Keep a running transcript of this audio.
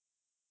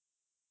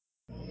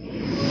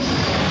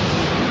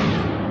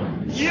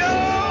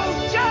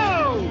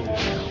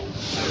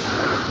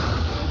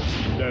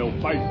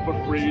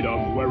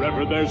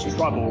whenever there's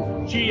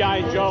trouble,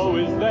 G.I. Joe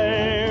is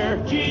there.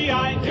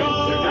 G.I.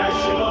 Joe!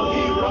 International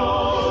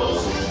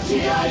heroes,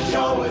 G.I.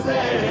 Joe is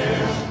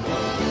there.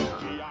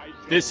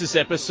 This is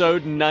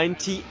episode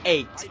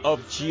 98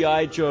 of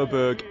G.I.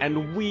 Joeberg,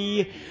 and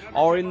we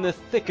are in the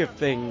thick of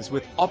things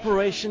with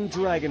Operation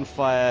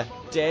Dragonfire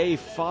Day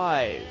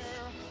 5.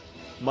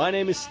 My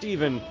name is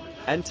Steven,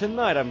 and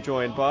tonight I'm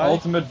joined by...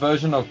 Ultimate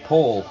version of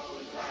Paul.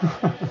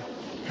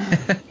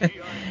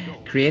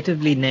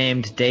 Creatively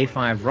named Day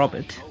 5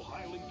 Robert.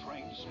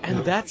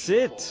 And that's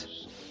it.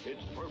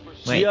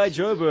 Wait, G.I.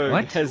 Joeberg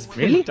what? has been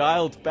Really?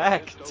 dialed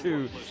back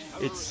to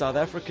its South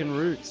African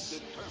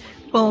roots.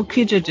 Well,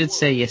 Cujo did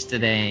say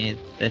yesterday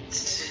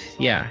that,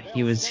 yeah,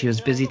 he was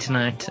busy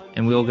tonight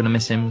and we're all going to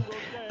miss him.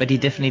 But he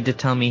definitely did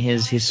tell me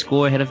his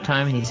score ahead of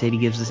time, and he said he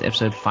gives this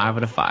episode 5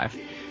 out of 5.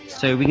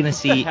 So we're going to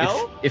see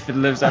if it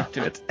lives up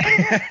to it.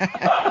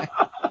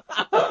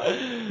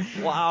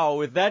 Wow,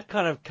 with that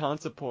kind of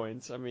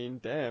counterpoint, I mean,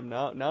 damn,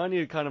 now I need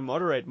to kind of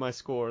moderate my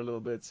score a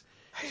little bit.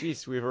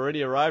 Jeez, we've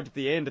already arrived at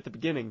the end at the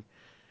beginning.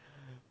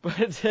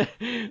 But,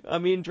 I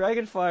mean,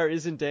 Dragonfire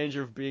is in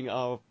danger of being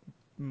our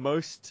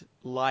most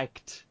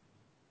liked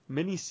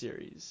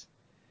miniseries.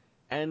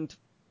 And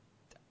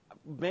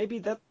maybe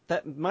that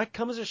might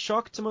come as a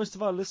shock to most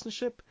of our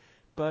listenership,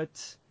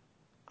 but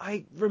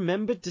I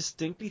remember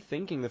distinctly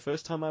thinking the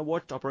first time I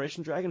watched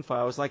Operation Dragonfire,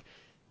 I was like,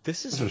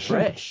 this is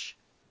fresh.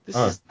 This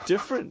is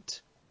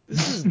different.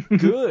 This is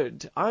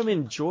good. I'm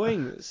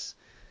enjoying this.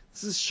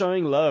 This is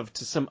showing love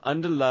to some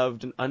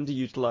underloved and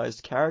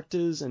underutilized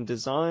characters and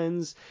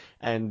designs,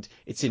 and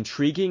it's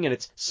intriguing and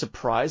it's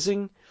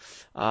surprising.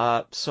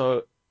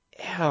 So,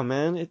 yeah,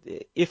 man,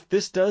 if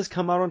this does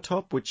come out on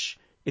top, which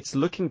it's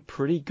looking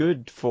pretty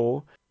good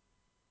for,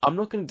 I'm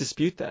not going to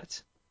dispute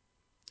that.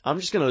 I'm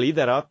just going to leave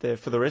that out there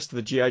for the rest of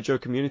the G.I. Joe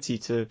community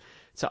to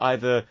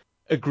either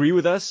agree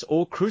with us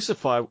or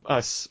crucify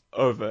us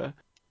over.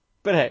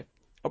 But hey,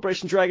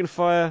 Operation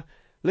Dragonfire,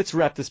 let's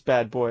wrap this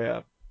bad boy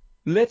up.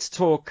 Let's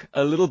talk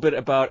a little bit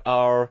about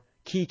our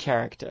key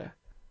character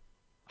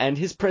and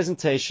his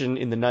presentation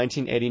in the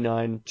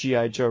 1989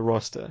 G.I. Joe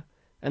roster,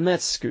 and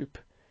that's Scoop.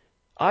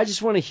 I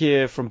just want to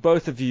hear from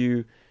both of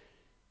you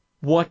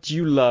what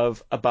you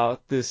love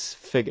about this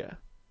figure.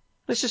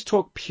 Let's just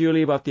talk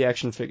purely about the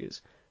action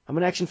figures. I'm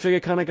an action figure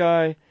kind of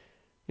guy.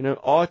 You know,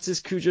 arts is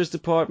Cujo's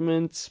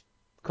department,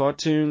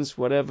 cartoons,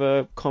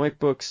 whatever, comic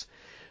books.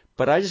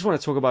 But I just want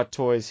to talk about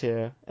toys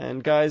here.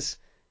 And guys,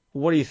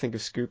 what do you think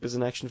of Scoop as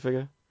an action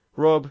figure?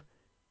 Rob,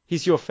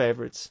 he's your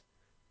favorites.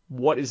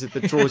 What is it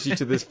that draws you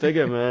to this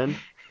figure, man?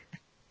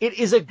 It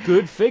is a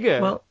good figure.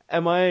 Well,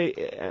 am I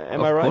right?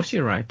 Of course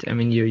you're right. I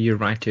mean, you're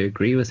right to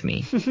agree with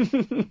me.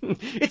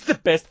 It's the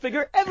best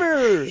figure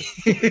ever.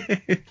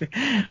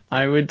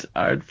 I would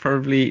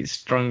probably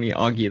strongly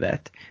argue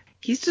that.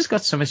 He's just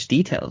got so much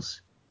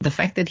details. The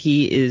fact that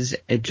he is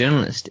a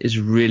journalist is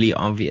really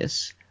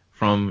obvious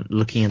from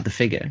looking at the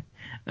figure.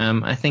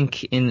 I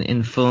think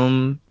in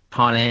film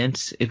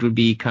parlance, it would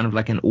be kind of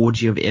like an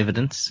orgy of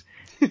evidence.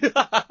 You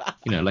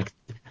know, like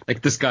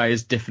this guy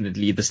is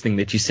definitely this thing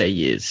that you say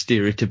he is,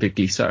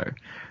 stereotypically so.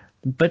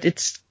 But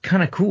it's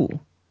kind of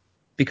cool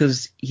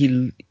because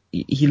he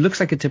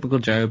looks like a typical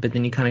Joe, but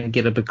then you kind of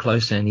get a bit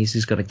closer and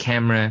he's got a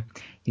camera,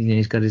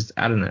 he's got his,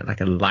 I don't know, like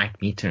a light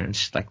meter and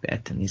shit like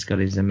that, and he's got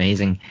his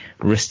amazing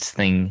wrist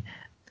thing.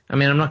 I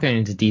mean, I'm not going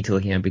into detail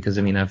here because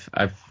I mean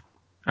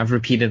I've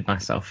repeated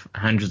myself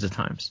hundreds of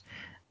times.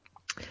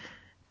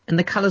 And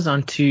the colors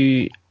aren't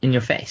too in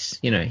your face.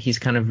 You know, he's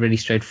kind of really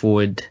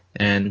straightforward,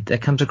 and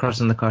that comes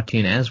across in the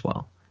cartoon as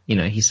well. You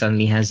know, he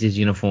suddenly has his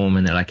uniform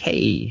and they're like,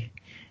 hey,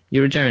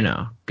 you're a Joe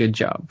now. Good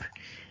job.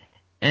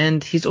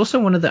 And he's also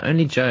one of the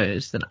only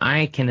Joes that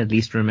I can at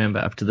least remember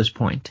up to this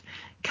point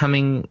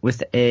coming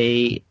with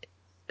a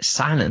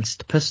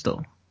silenced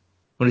pistol,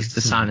 or at least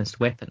a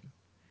silenced weapon.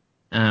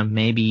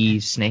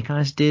 Maybe Snake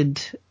Eyes did.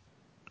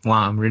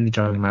 Wow, I'm really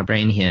driving my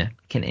brain here.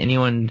 Can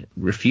anyone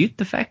refute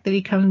the fact that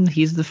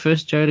he's the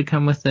first Joe to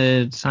come with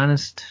a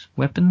silenced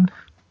weapon?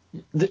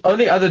 The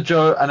only other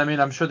Joe, and I mean,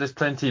 I'm sure there's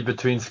plenty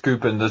between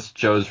Scoop and this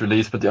Joe's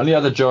release, but the only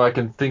other Joe I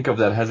can think of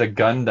that has a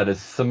gun that is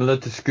similar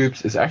to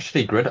Scoop's is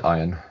actually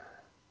Gridiron.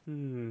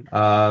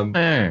 But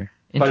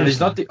he's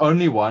not the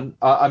only one.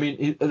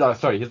 He's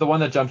the one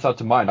that jumps out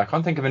to mind. I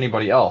can't think of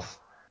anybody else.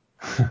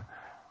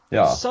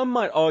 Yeah. Some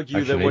might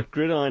argue that what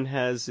Gridiron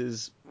has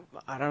is,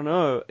 I don't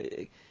know,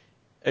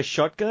 a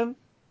shotgun?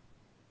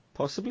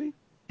 Possibly?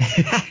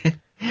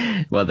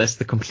 Well, that's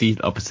the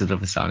complete opposite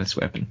of a silenced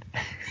weapon.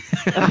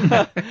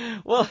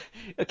 Well,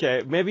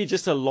 okay, maybe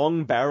just a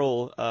long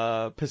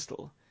barrel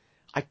pistol.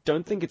 I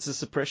don't think it's a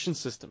suppression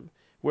system.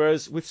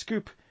 Whereas with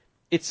Scoop,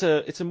 it's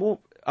a more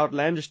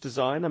outlandish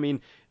design. I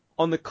mean,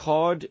 on the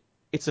card,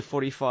 it's a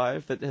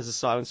 45 that has a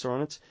silencer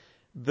on it.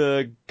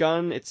 The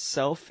gun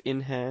itself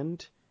in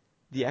hand,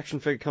 the action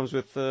figure comes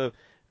with a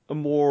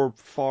more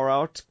far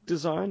out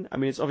design. I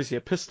mean, it's obviously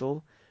a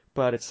pistol,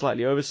 but it's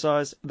slightly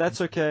oversized.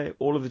 That's okay.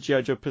 All of the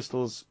G.I. Joe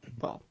pistols,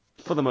 well,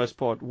 for the most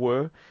part,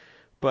 were.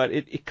 But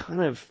it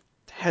kind of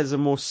has a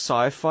more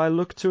sci-fi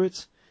look to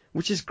it,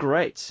 which is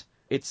great.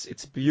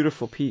 it's a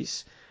beautiful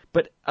piece.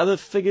 But other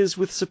figures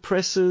with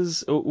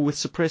suppressors or with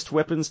suppressed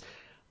weapons,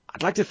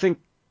 I'd like to think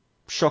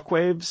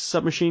Shockwave's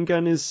submachine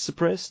gun is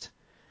suppressed.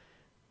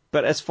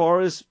 But as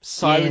far as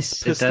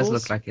silenced pistols, it does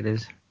look like it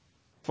is. As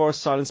far as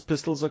silenced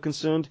pistols are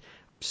concerned,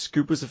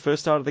 Scoop was the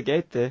first out of the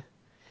gate there.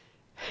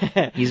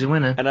 He's a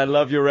winner. And I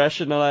love your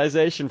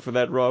rationalization for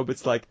that, Rob.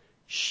 It's like,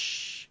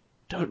 shh,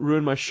 don't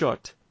ruin my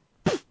shot.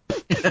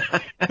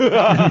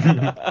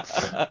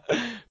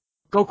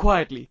 Go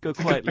quietly.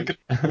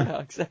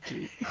 Yeah,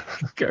 exactly.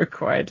 Go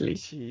quietly.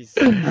 Jeez,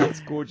 that's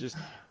gorgeous.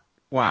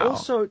 Wow.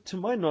 Also, to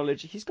my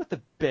knowledge, he's got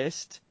the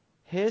best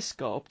hair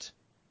sculpt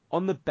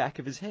on the back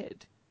of his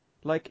head.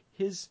 Like,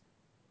 his,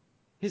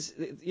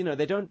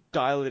 they don't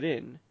dial it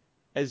in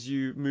as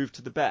you move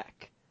to the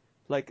back.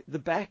 Like, the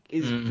back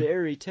is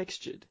very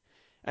textured.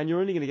 And you're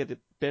only going to get the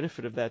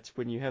benefit of that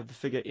when you have the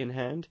figure in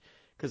hand,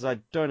 because I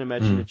don't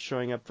imagine it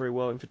showing up very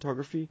well in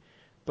photography.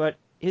 But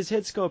his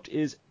head sculpt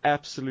is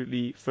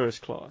absolutely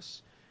first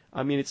class.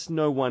 I mean, it's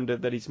no wonder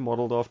that he's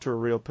modeled after a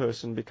real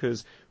person,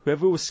 because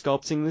whoever was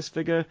sculpting this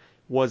figure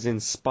was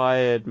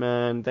inspired,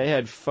 man. They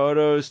had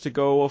photos to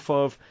go off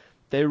of.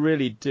 They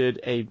really did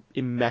a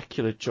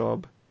immaculate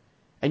job.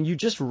 And you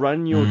just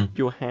run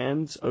your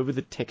hands over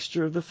the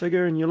texture of the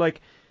figure, and you're like,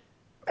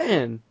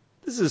 man,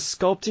 this is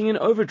sculpting in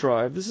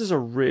overdrive. This is a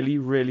really,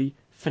 really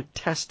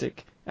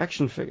fantastic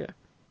action figure.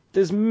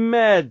 There's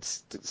mad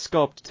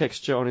sculpt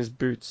texture on his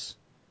boots.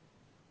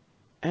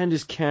 And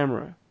his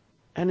camera.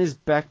 And his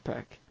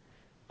backpack.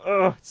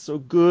 Oh, it's so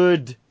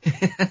good.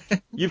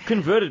 You've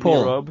converted me,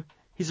 Rob.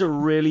 He's a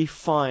really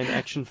fine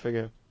action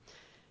figure.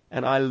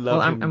 And I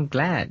love him. I'm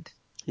glad.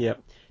 Yeah.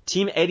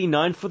 Team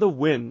 89 for the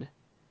win.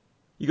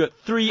 You got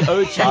 3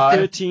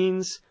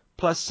 OG13s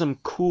plus some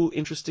cool,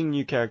 interesting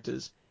new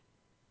characters.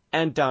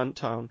 And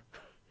Downtown.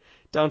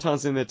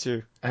 Downtown's in there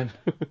too. And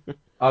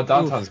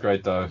Downtown's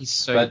great though. He's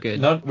so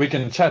good. We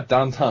can chat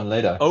Downtown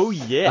later. Oh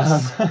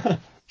yes.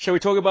 Shall we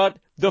talk about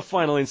the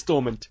final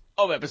installment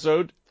of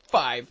episode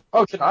 5?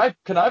 Oh, can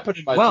I put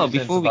in my Well, 2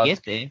 cents before we about...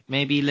 get there,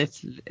 maybe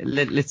let's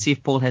see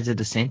if Paul has a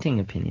dissenting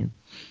opinion.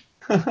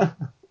 I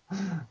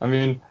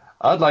mean,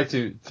 I'd like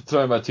to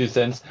throw in my 2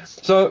 cents.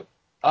 So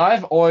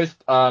I've always,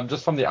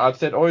 just from the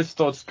outset, always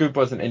thought Scoop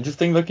was an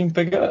interesting looking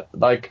figure.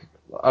 Like,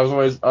 I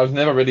was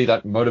never really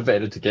that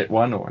motivated to get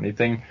one or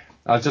anything.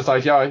 I was just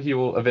like, yeah, he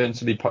will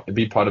eventually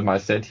be part of my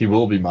set. He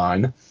will be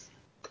mine.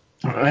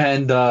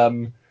 And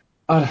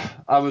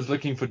I was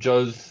looking for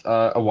Joe's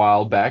a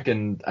while back,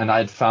 and I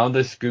had found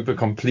a Scoop, a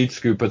complete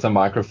Scoop with a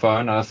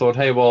microphone. And I thought,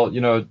 hey, well,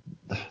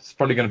 it's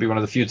probably going to be one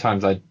of the few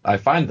times I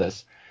find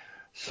this.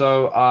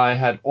 So I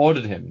had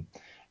ordered him.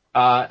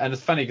 And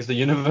it's funny because the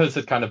universe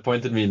had kind of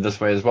pointed me in this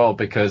way as well,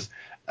 because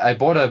I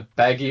bought a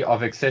baggie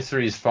of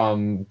accessories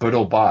from Bid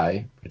or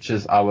Buy, which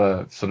is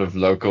our sort of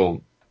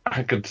local,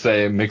 I could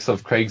say, mix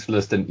of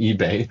Craigslist and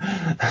eBay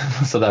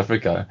for South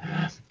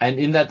Africa. And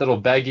in that little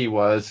baggie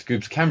was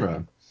Scoop's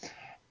camera.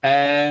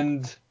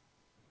 And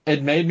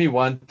it made me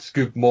want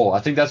Scoop more. I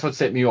think that's what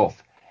set me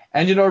off.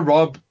 And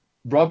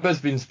Rob has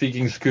been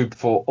speaking Scoop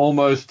for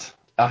almost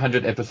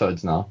 100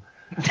 episodes now.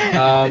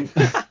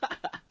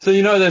 So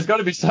there's got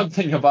to be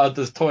something about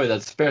this toy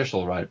that's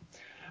special, right?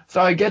 So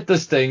I get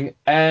this thing,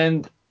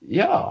 and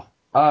yeah,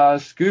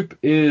 Scoop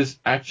is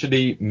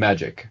actually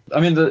magic. I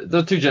mean,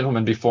 the 2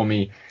 gentlemen before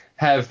me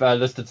have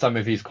listed some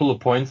of his cooler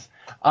points.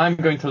 I'm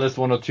going to list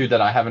 1 or 2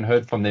 that I haven't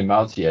heard from their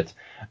mouths yet.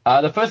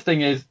 The first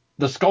thing is,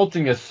 the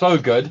sculpting is so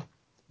good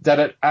that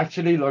it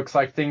actually looks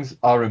like things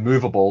are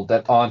removable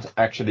that aren't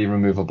actually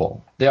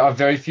removable. There are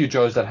very few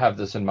Joes that have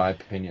this, in my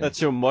opinion.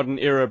 That's your modern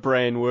era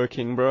brain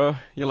working, bro.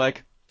 You're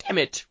like, damn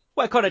it,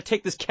 why can't I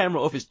take this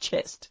camera off his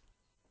chest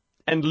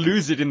and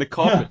lose it in the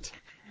carpet?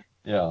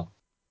 Yeah.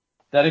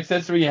 That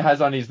accessory he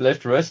has on his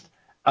left wrist,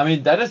 I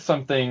mean, that is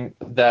something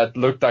that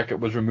looked like it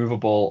was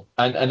removable.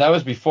 And that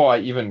was before I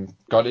even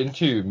got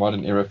into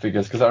modern era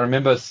figures, because I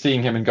remember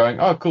seeing him and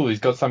going, oh, cool, he's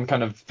got some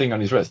kind of thing on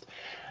his wrist.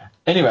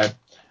 Anyway,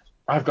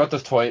 I've got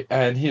this toy,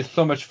 and he's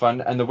so much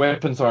fun, and the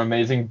weapons are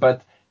amazing,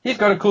 but he's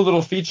got a cool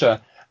little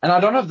feature. And I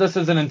don't know if this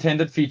is an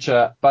intended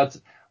feature, but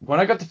when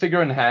I got the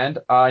figure in hand,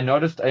 I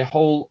noticed a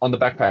hole on the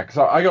backpack.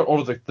 So I got all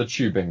of the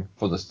tubing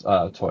for this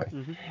toy.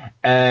 Mm-hmm.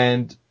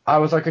 And I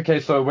was like, okay,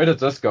 so where does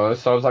this go?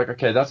 So I was like,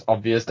 okay, that's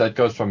obvious. That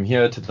goes from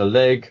here to the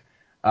leg.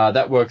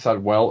 That works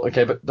out well.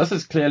 Okay, but this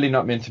is clearly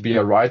not meant to be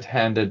a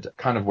right-handed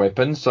kind of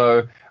weapon.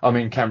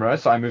 Camera.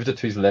 So I moved it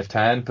to his left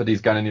hand, put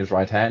his gun in his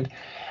right hand.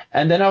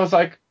 And then I was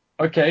like,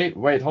 okay,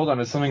 wait, hold on.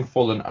 There's something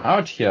fallen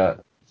out here.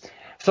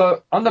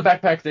 So on the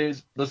backpack,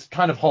 there's this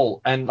kind of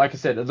hole. And like I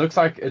said, it looks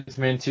like it's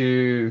meant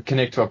to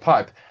connect to a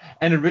pipe.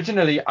 And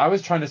originally, I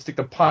was trying to stick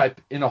the pipe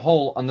in a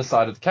hole on the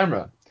side of the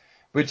camera,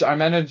 which I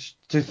managed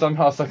to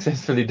somehow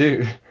successfully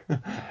do.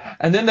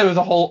 And then there was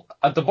a hole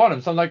at the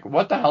bottom. So I'm like,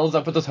 what the hell is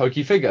up with this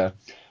hokey figure?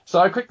 So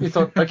I quickly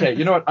thought, okay,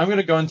 you know what? I'm going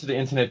to go into the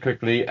internet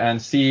quickly and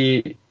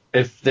see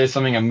if there's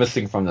something I'm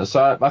missing from this.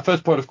 So my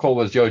first port of call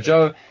was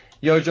Yojo.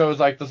 Yojo was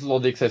like, this is all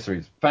the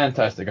accessories.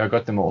 Fantastic. I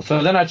got them all.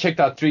 So then I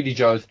checked out 3D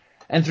Joe's.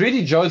 And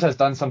 3D Joe's has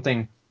done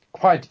something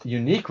quite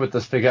unique with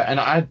this figure, and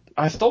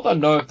I still don't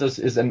know if this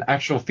is an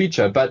actual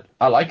feature, but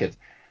I like it.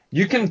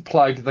 You can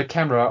plug the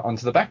camera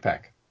onto the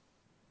backpack.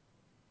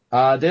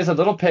 There's a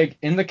little peg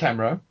in the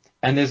camera,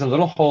 and there's a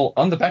little hole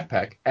on the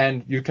backpack,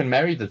 and you can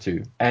marry the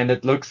two, and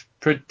it looks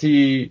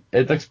pretty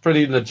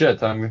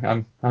legit.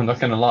 I'm not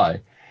gonna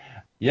lie.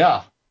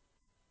 Yeah.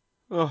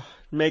 Oh,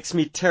 makes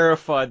me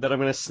terrified that I'm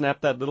going to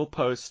snap that little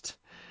post.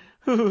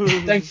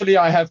 Thankfully,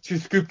 I have 2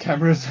 Scoop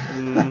cameras.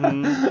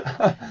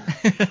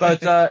 Mm-hmm.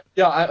 But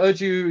yeah, I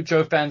urge you,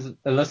 Joe fans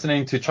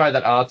listening, to try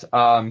that out.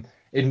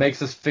 It makes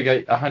this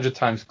figure 100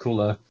 times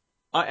cooler.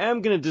 I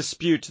am going to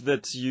dispute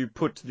that you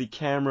put the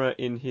camera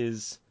in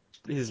his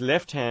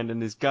left hand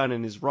and his gun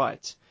in his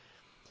right.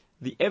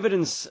 The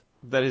evidence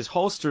that his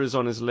holster is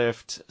on his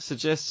left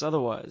suggests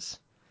otherwise.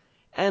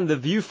 And the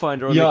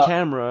viewfinder on the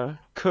camera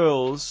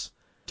curls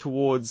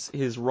towards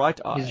his right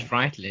eye. His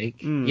right leg.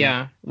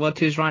 Yeah. Well,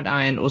 to his right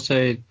eye and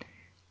also,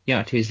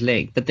 to his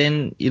leg. But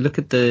then you look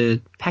at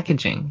the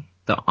packaging,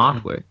 the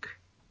artwork,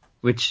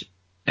 which,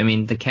 I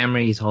mean, the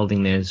camera he's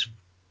holding there is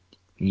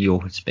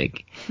it's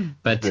big.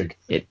 But big.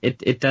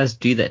 It does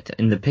do that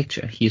in the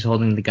picture. He's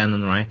holding the gun in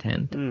the right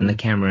hand and the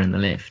camera in the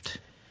left.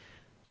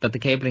 But the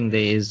cabling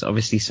there is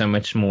obviously so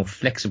much more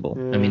flexible.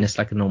 I mean, it's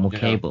like a normal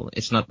cable.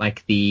 It's not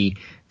like the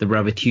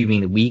rubber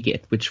tubing that we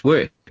get, which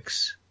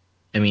works,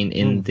 I mean,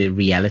 in the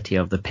reality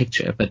of the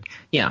picture. But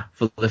yeah,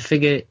 for the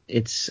figure,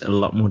 it's a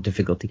lot more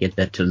difficult to get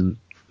that to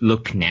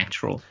look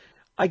natural.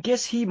 I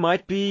guess he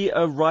might be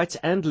a right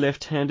and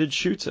left-handed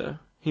shooter.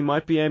 He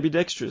might be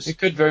ambidextrous. It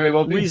could very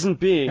well be. Reason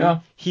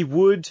being, he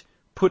would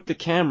put the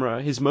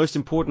camera, his most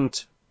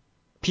important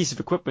piece of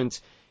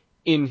equipment,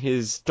 in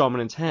his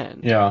dominant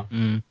hand. Yeah.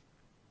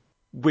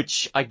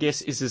 Which I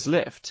guess is his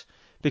left.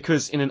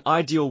 Because in an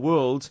ideal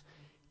world,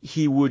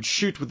 he would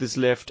shoot with his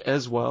left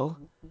as well,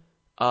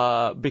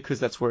 because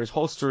that's where his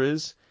holster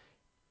is,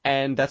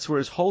 and that's where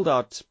his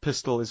holdout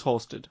pistol is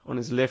holstered, on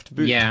his left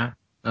boot. Yeah,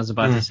 I was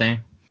about to say.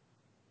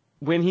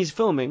 When he's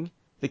filming,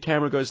 the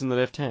camera goes in the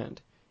left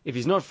hand. If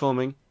he's not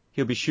filming,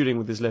 he'll be shooting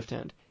with his left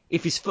hand.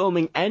 If he's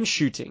filming and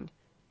shooting,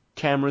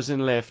 cameras in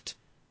left,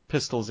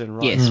 pistols in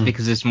right. Yes,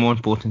 because it's more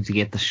important to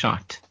get the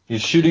shot.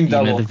 He's shooting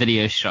double. The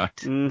video shot.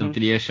 The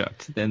video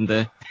shot than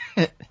the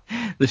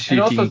shooting,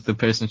 also, the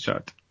person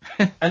shot.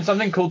 And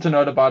something cool to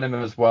note about him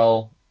as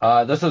well.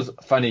 This is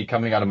funny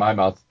coming out of my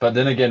mouth, but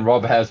then again,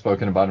 Rob has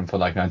spoken about him for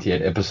like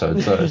 98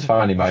 episodes, so it's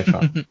finally my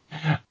turn.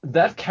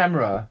 That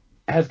camera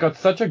has got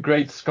such a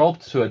great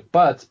sculpt to it,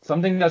 but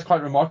something that's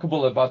quite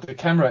remarkable about the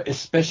camera,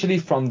 especially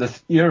from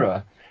this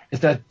era, is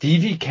that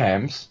DV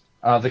cams,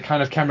 the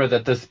kind of camera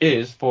that this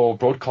is for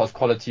broadcast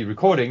quality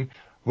recording,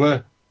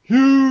 were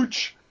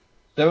huge.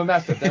 They were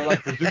massive. They were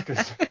like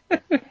bazookas.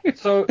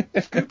 So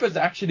Scoop has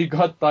actually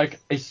got like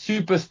a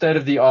super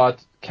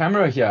state-of-the-art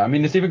camera here. I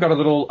mean, it's even got a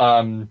little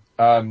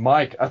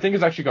mic. I think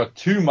it's actually got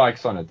 2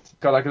 mics on it. It's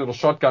got like a little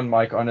shotgun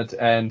mic on it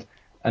and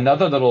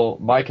another little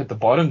mic at the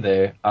bottom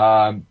there.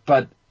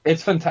 But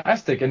it's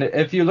fantastic. And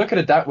if you look at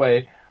it that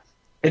way,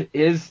 it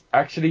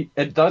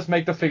does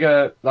make the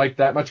figure like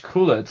that much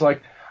cooler. It's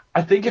like,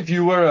 I think if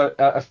you were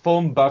a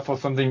film buff or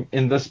something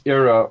in this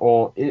era,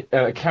 or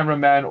a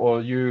cameraman,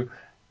 or you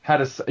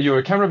were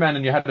a cameraman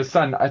and you had a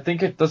son, I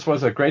think this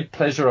was a great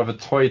pleasure of a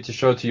toy to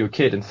show to your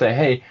kid and say,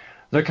 hey,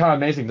 look how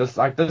amazing this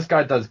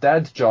guy does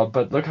dad's job,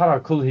 but look how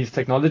cool his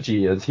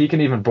technology is. He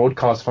can even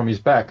broadcast from his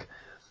back.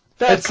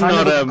 That's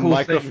not a cool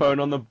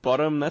microphone on the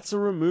bottom. That's a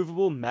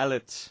removable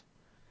mallet.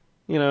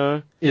 You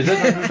know, is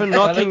it for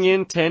knocking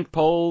in tent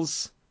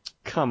poles?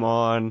 Come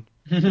on.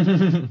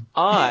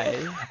 I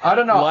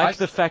don't know. I like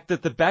the fact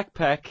that the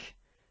backpack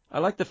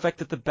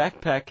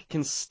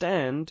can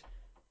stand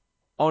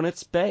on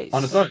its base.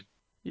 On its own.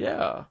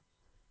 Yeah.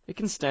 It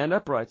can stand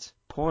upright.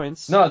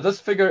 Points. No, this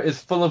figure is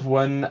full of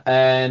win,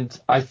 and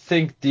I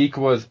think Deke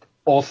was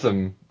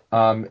awesome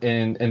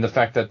in the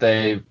fact that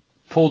they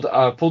pulled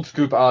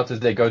Scoop out as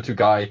their go-to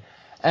guy.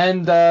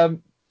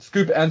 And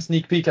Scoop and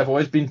Sneak Peek have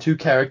always been 2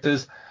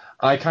 characters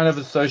I kind of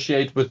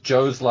associate with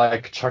Joe's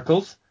like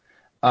chuckles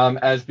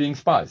as being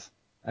spies,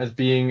 as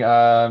being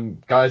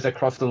guys that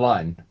cross the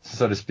line,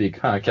 so to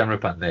speak. Camera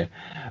pun there.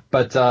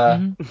 But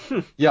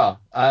yeah,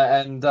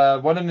 and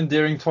what an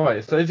endearing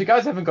toy. So if you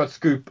guys haven't got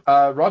Scoop,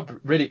 Rob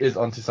really is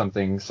onto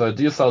something. So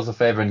do yourselves a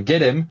favor and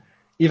get him.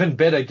 Even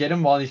better, get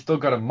him while he's still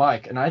got a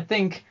mic. And I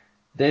think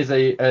there's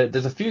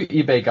a few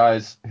eBay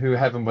guys who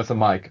have him with a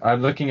mic.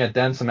 I'm looking at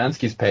Dan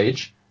Szymanski's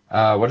page.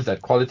 What is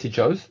that? Quality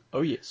Joe's?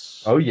 Oh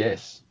yes. Oh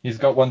yes. He's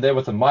got one there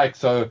with a mic.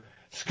 So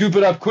scoop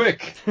it up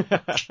quick.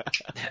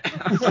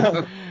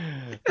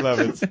 Love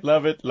it,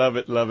 love it, love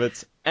it, love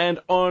it. And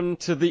on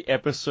to the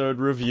episode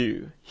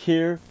review.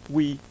 Here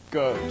we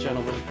go,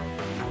 gentlemen.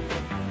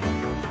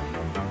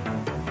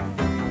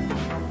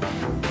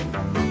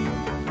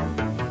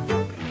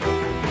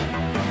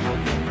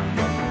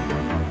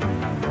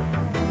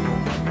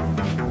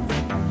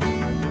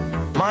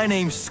 My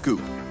name's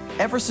Scoop.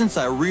 Ever since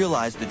I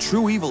realized the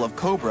true evil of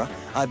Cobra,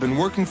 I've been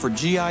working for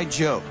G.I.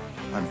 Joe.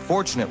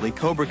 Unfortunately,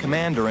 Cobra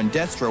Commander and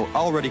Destro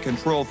already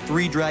control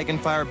 3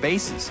 Dragonfire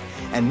bases,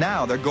 and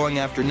now they're going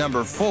after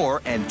number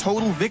 4 and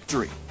total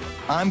victory.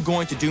 I'm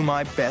going to do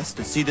my best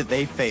to see that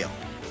they fail.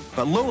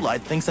 But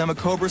Lowlight thinks I'm a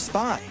Cobra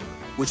spy,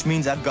 which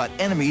means I've got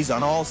enemies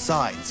on all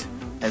sides,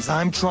 as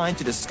I'm trying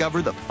to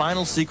discover the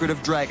final secret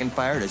of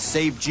Dragonfire to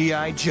save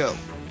G.I. Joe.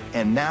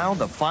 And now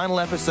the final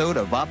episode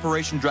of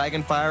Operation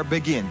Dragonfire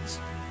begins.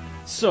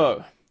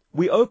 So,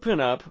 we open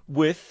up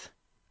with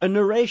a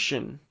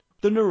narration.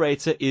 The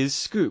narrator is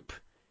Scoop.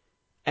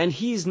 And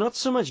he's not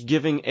so much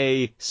giving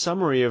a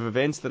summary of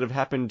events that have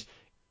happened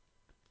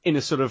in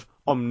a sort of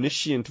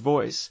omniscient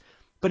voice,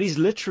 but he's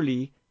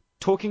literally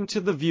talking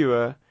to the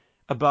viewer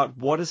about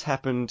what has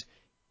happened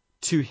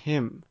to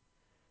him.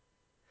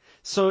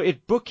 So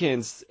it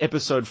bookends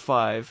episode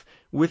 5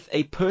 with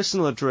a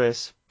personal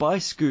address by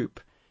Scoop,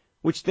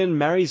 which then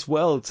marries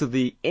well to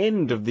the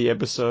end of the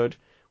episode,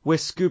 where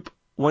Scoop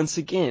once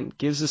again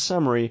gives a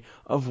summary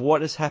of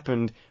what has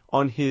happened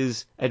on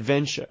his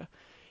adventure.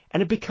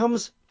 And it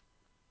becomes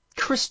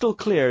crystal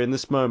clear in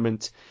this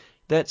moment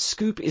that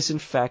Scoop is in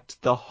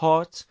fact the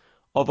heart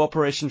of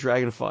Operation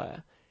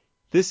Dragonfire.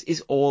 This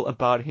is all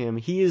about him.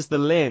 He is the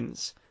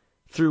lens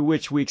through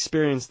which we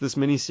experience this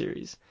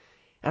miniseries.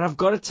 And I've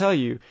got to tell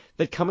you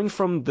that coming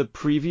from the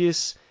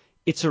previous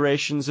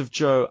iterations of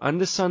Joe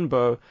under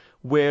Sunbow,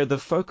 where the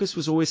focus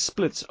was always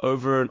split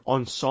over an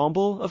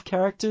ensemble of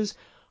characters,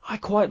 I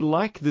quite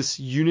like this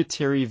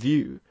unitary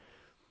view,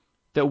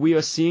 that we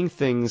are seeing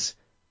things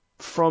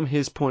from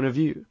his point of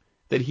view,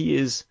 that he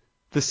is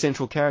the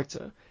central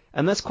character.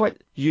 And that's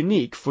quite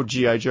unique for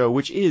G.I. Joe,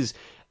 which is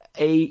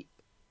a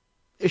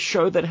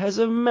show that has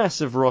a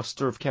massive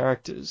roster of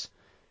characters.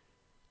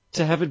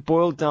 To have it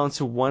boiled down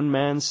to one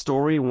man's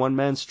story, one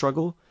man's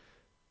struggle,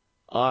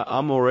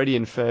 I'm already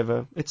in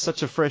favor. It's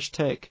such a fresh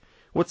take.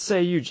 What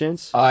say you,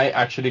 gents? I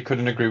actually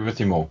couldn't agree with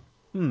you more.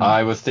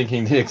 I was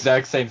thinking the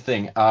exact same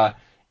thing.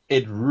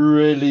 It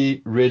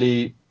really,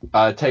 really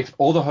takes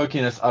all the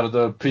hokiness out of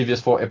the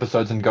previous 4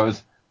 episodes and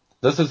goes,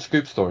 this is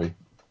Scoop's story.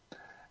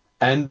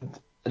 And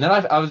then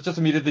I was just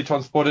immediately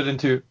transported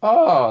into,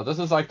 this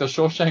is like the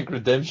Shawshank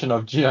Redemption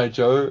of G.I.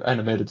 Joe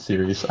animated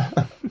series.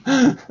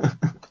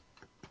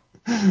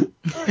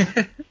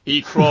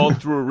 He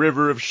crawled through a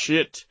river of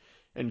shit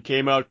and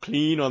came out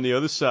clean on the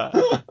other side.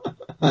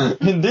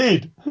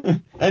 Indeed.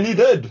 And he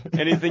did.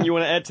 Anything you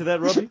want to add to that,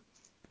 Robbie?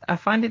 I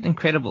find it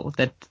incredible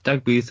that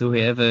Doug Booth, or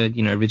whoever,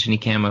 originally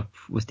came up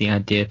with the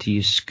idea to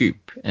use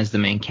Scoop as the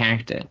main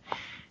character,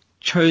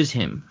 chose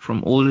him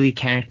from all of the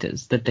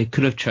characters that they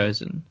could have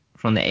chosen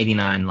from the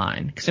 89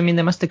 line. Because,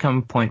 there must have come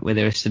a point where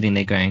they were sitting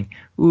there going,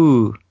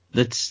 ooh,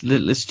 let's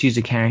choose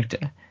a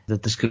character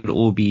that this could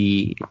all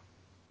be,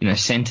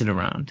 centered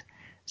around.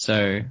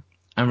 So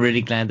I'm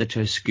really glad they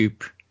chose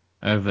Scoop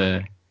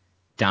over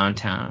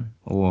Downtown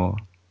or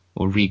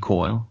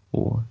Recoil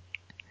or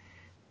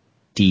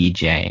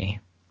DJ.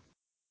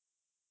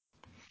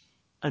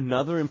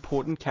 Another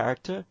important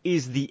character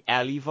is the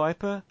Alley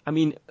Viper.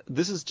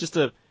 This is just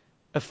a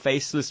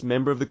faceless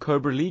member of the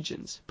Cobra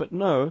Legions. But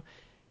no,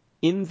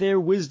 in their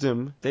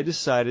wisdom, they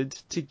decided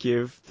to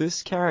give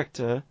this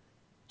character.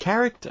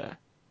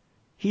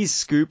 He's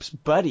Scoop's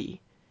buddy.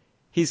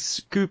 He's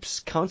Scoop's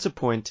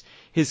counterpoint.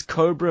 His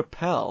Cobra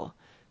pal.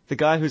 The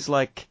guy who's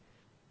like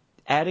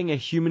adding a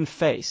human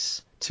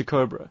face to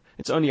Cobra.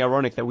 It's only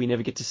ironic that we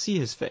never get to see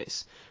his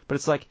face. But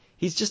it's like,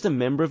 he's just a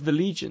member of the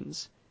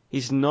Legions.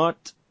 He's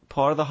not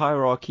part of the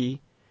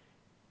hierarchy.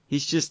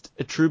 He's just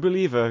a true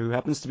believer who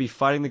happens to be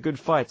fighting the good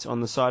fight on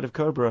the side of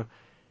Cobra.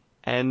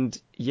 And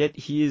yet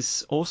he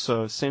is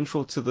also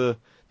central to the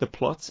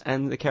plot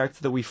and the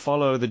character that we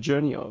follow the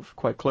journey of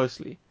quite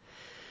closely.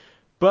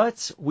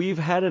 But we've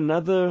had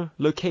another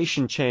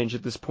location change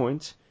at this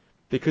point,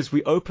 because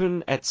we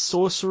open at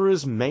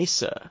Sorcerer's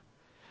Mesa,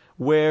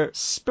 where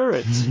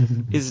Spirit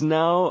is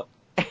now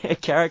a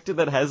character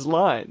that has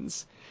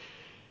lines.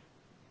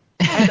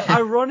 And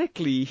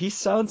ironically, he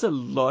sounds a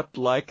lot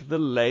like the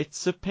late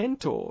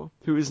Serpentor,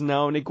 who is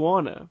now an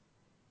iguana.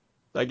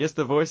 I guess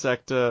the voice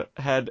actor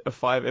had a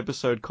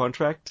 5-episode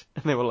contract,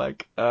 and they were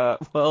like,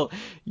 well,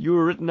 you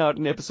were written out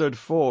in episode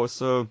 4,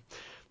 so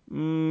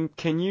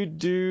can you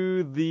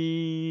do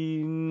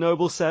the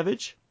Noble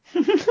Savage?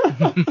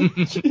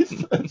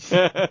 Jesus.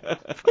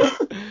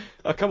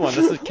 Oh, come on,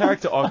 that's a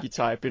character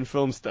archetype in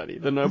film study,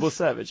 the Noble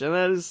Savage, and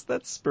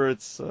that's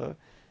Spirit's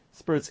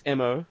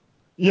MO.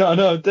 Yeah,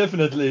 no,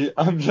 definitely.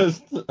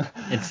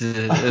 It's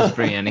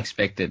very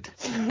unexpected.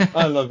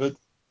 I love it.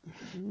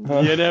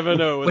 You never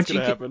know what's going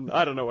to happen.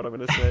 I don't know what I'm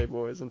going to say,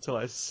 boys, until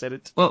I said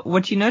it. Well,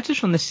 what you notice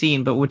from the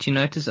scene, but what you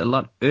notice a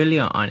lot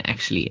earlier on,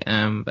 actually,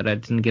 but I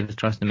didn't get a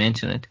chance to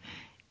mention it,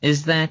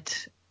 is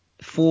that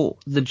for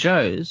the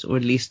Joes, or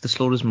at least the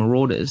Slaughter's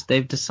Marauders,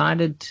 they've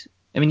decided.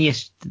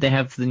 Yes, they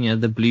have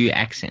the blue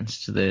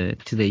accents to their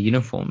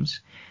uniforms,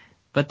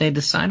 but they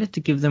decided to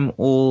give them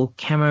all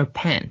camo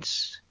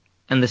pants,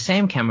 and the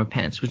same camo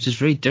pants, which is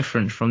very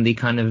different from the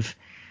kind of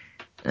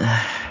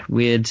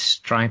weird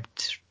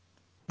striped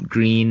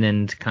green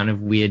and kind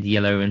of weird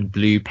yellow and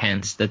blue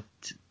pants that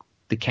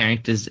the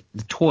characters,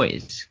 the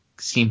toys,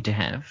 seem to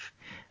have.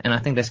 And I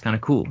think that's kind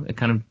of cool. It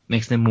kind of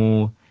makes them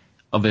more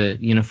of a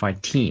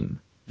unified team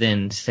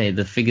than, say,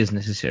 the figures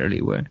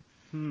necessarily were.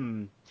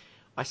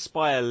 I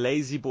spy a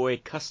Lazy Boy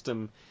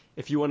custom.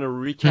 If you want to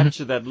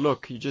recapture that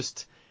look, you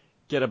just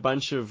get a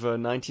bunch of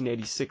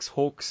 1986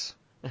 Hawks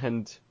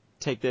and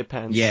take their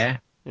pants. Yeah.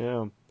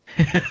 Yeah.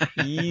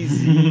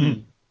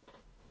 Easy.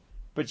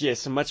 But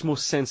yes, a much more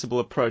sensible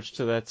approach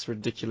to that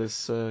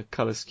ridiculous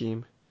color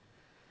scheme.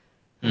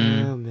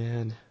 Oh,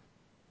 man.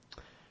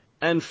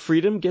 And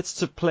Freedom gets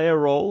to play a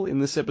role in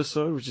this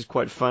episode, which is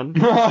quite fun.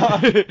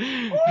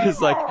 It's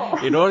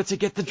like, in order to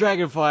get the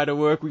Dragonfire to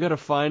work, we gotta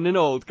find an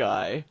old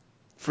guy.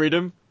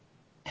 Freedom,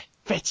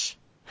 fetch.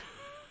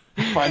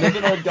 Find us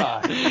an old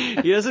guy.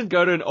 He doesn't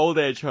go to an old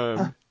age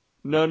home.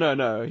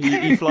 No.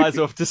 He flies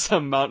off to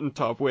some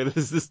mountaintop where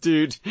there's this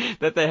dude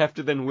that they have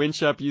to then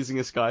winch up using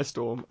a sky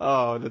storm.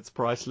 Oh, that's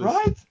priceless.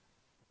 Right?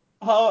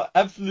 How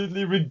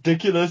absolutely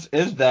ridiculous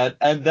is that?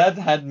 And that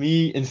had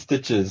me in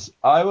stitches.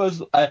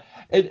 It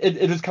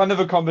is kind of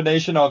a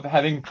combination of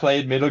having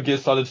played Metal Gear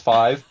Solid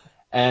 5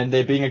 and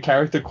there being a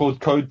character called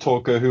Code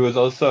Talker who is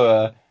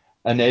also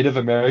a Native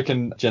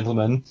American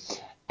gentleman.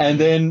 And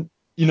then,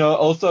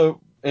 also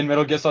in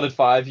Metal Gear Solid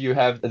 5, you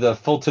have the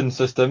Fulton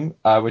system,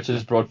 which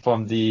is brought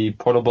from the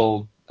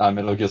portable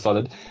Metal Gear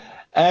Solid.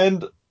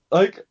 And,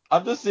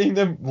 I'm just seeing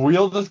them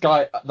wheel this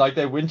guy,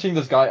 they're winching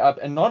this guy up.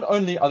 And not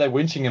only are they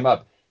winching him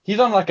up, he's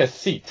on a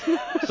seat.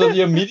 So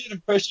the immediate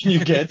impression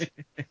you get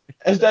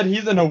is that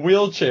he's in a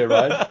wheelchair,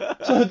 right?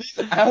 So these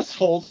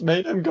assholes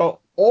made him go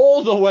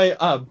all the way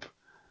up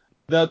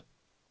that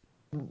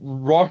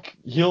rock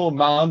hill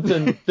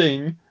mountain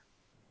thing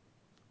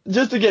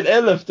just to get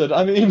airlifted.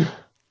 I mean,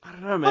 I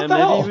don't know, man. the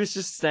Maybe hell? he was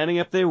just standing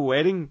up there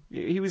waiting.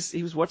 He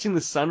was watching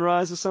the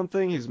sunrise or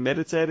something. He was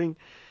meditating.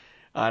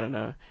 I don't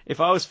know. If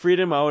I was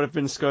Freedom, I would have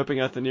been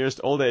scoping out the nearest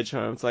old age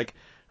home. It's like,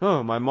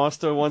 oh, my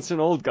master wants an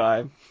old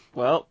guy.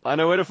 Well, I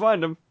know where to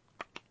find him.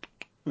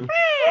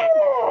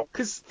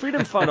 Because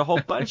Freedom found a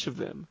whole bunch of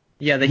them.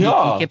 Yeah, he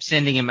kept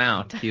sending him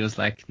out. He was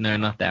like, no,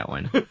 not that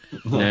one.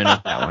 No,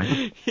 not that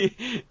one.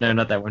 No,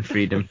 not that one,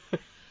 Freedom.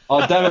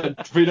 Oh, damn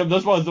it, Freedom,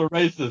 this one's a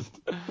racist.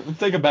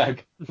 Take it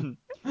back.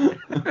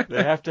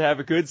 They have to have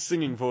a good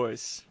singing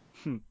voice.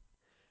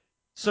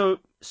 So,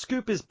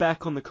 Scoop is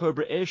back on the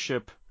Cobra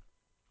airship,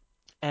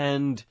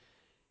 and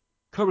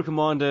Cobra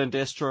Commander and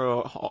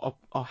Destro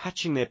are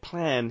hatching their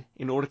plan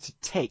in order to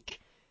take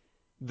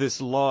this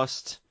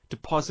last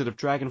deposit of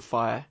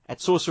Dragonfire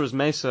at Sorcerer's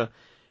Mesa.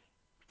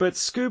 But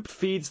Scoop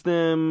feeds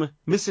them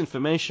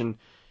misinformation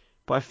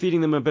by feeding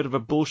them a bit of a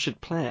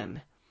bullshit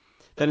plan.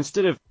 That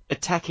instead of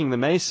attacking the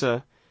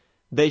Mesa,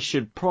 they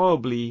should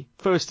probably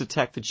first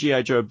attack the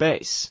G.I. Joe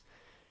base,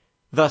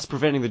 thus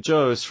preventing the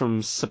Joes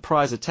from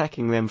surprise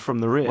attacking them from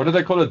the rear. What do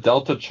they call it?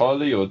 Delta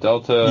Charlie or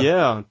Delta...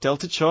 Yeah,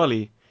 Delta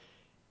Charlie.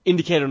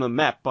 Indicated on the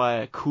map by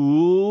a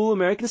cool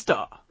American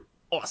star.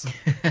 Awesome.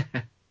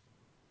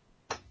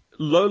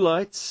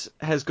 Lowlight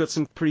has got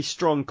some pretty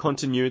strong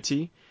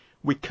continuity.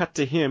 We cut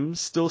to him,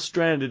 still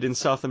stranded in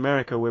South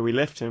America where we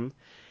left him,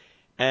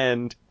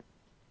 and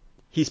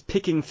he's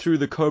picking through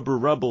the Cobra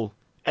rubble,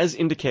 as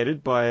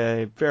indicated by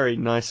a very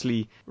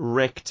nicely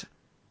wrecked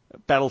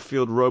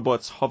Battlefield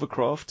Robots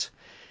hovercraft,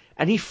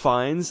 and he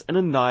finds an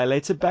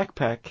Annihilator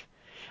backpack.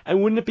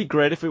 And wouldn't it be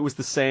great if it was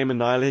the same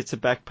Annihilator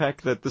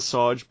backpack that the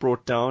Sarge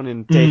brought down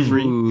in Day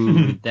 3?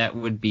 Ooh, that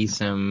would be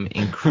some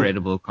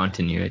incredible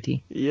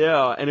continuity.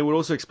 Yeah, and it would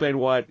also explain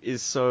why it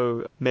is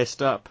so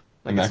messed up.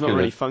 Like, it's not Immaculate.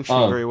 really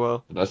functioning very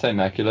well. Did I say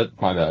immaculate?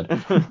 My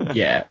bad.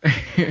 Yeah.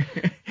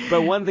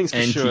 But one thing's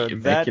for sure,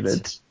 that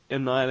Anti-immaculate.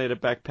 Annihilator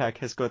backpack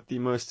has got the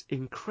most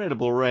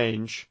incredible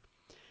range,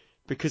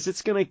 because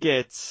it's going to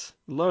get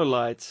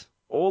Lowlight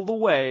all the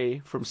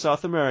way from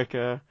South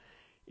America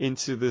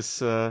into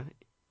this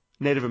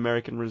Native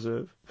American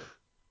reserve.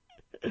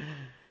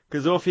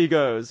 Because off he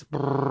goes.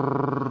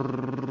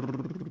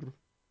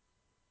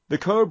 The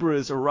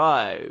Cobras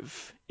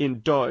arrive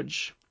in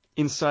Dodge,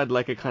 inside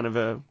like a kind of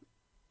a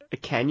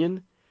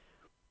canyon,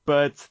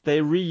 but they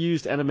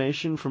reused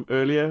animation from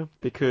earlier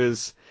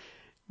because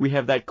we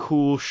have that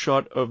cool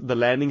shot of the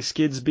landing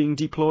skids being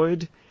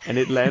deployed and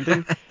it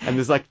landing, and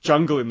there's like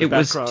jungle in the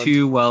background. It was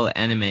too well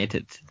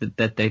animated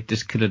that they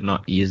just could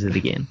not use it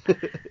again.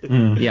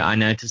 Yeah, I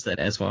noticed that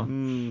as well.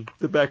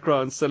 The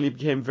background suddenly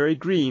became very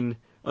green,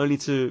 only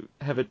to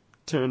have it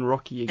turn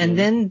rocky again. And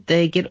then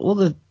they get all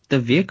the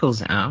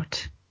vehicles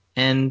out,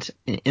 and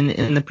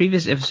in the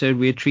previous episode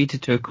we were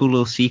treated to a cool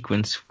little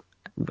sequence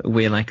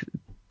where like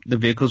the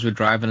vehicles would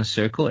drive in a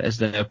circle as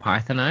they're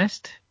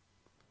pythonized,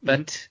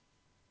 but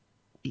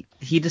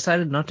he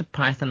decided not to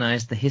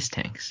pythonize the HISS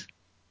tanks.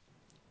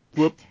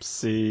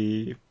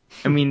 Whoopsie.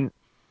 I mean,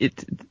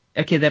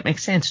 okay, that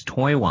makes sense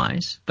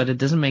toy-wise, but it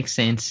doesn't make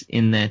sense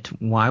in that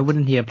why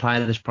wouldn't he apply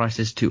this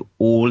process to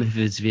all of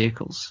his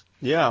vehicles?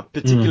 Yeah,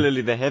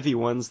 particularly the heavy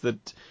ones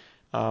that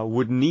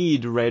would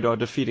need radar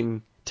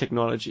defeating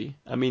technology.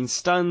 I mean,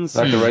 stuns...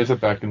 Like the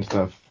Razorback and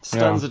stuff.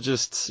 Stuns are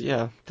just,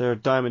 they're a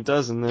dime a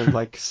dozen. They're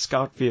like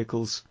scout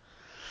vehicles.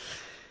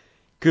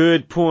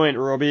 Good point,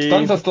 Robbie.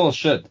 Stunts are still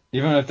shit,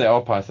 even if they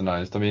are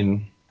Pythonized. I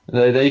mean,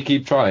 they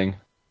keep trying.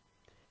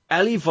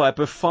 Alley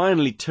Viper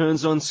finally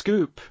turns on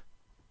Scoop.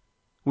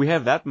 We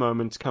have that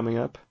moment coming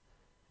up.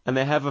 And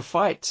they have a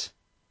fight,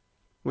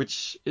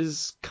 which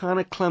is kind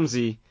of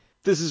clumsy.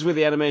 This is where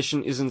the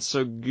animation isn't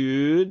so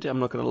good, I'm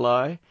not going to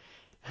lie.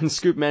 And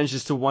Scoop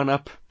manages to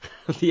one-up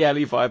the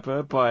Alley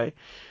Viper by...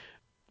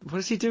 What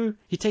does he do?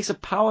 He takes a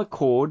power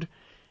cord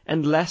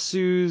and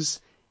lassos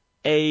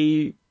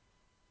a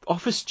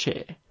office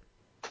chair,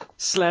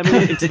 slamming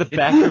it into the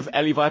back of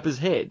Alley Viper's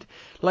head.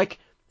 Like,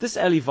 this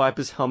Alley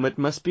Viper's helmet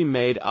must be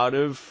made out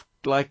of,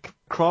 like,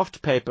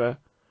 craft paper.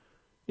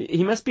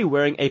 He must be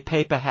wearing a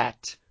paper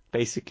hat,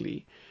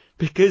 basically,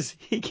 because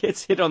he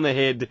gets hit on the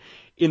head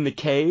in the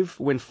cave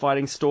when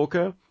fighting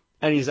Stalker,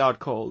 and he's out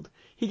cold.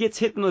 He gets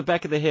hit in the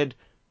back of the head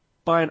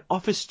by an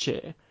office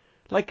chair.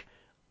 Like,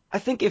 I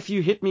think if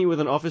you hit me with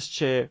an office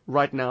chair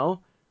right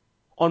now,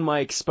 on my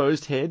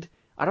exposed head,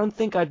 I don't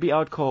think I'd be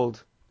out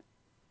cold.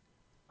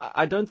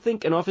 I don't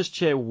think an office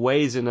chair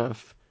weighs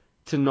enough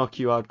to knock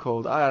you out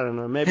cold. I don't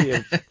know. Maybe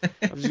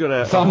I've just got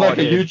a Sounds like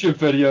a head. YouTube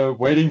video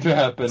waiting to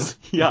happen.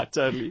 Yeah,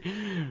 totally.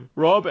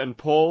 Rob and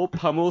Paul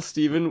pummel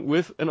Steven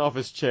with an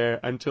office chair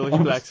until he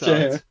blacks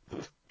out.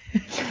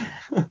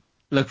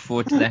 Look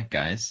forward to that,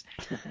 guys.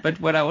 But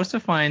what I also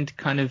find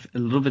kind of a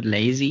little bit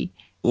lazy,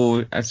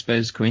 or I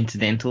suppose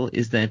coincidental,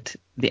 is that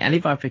the Alley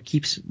Viper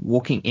keeps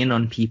walking in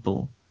on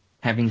people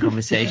having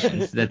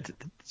conversations that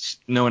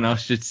no one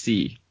else should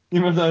see.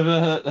 You must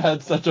have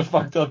had such a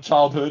fucked up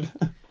childhood.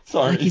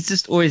 Sorry. Like, he's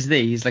just always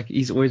there.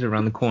 He's always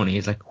around the corner.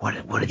 He's like, what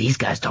are these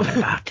guys talking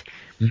about?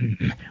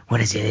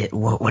 What is it?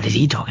 What is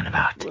he talking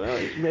about? Well,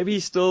 maybe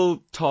he's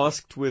still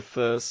tasked with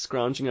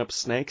scrounging up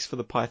snakes for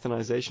the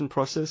Pythonization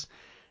process.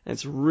 And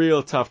it's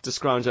real tough to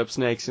scrounge up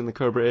snakes in the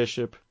Cobra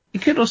airship.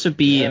 It could also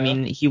be, Yeah. I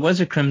mean, he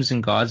was a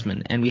Crimson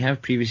Guardsman, and we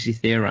have previously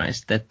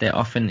theorized that they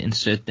often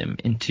insert them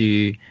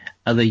into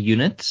other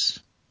units,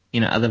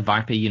 other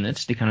Viper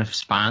units to kind of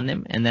spy on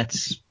them, and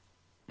that's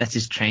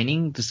his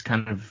training, just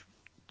kind of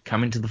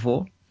coming to the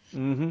fore.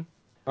 Mm-hmm.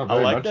 Oh, I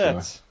very like much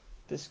that. so.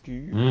 That's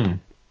good. Mm.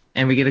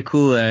 And we get a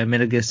cool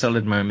Metal Gear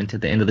Solid moment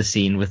at the end of the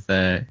scene with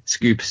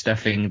Scoop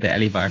stuffing the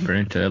Alley Viper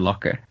into a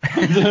locker.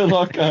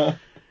 Like,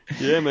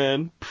 Yeah,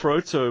 man.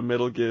 Proto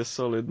Metal Gear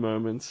Solid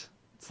moment.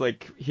 It's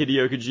like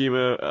Hideo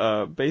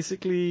Kojima,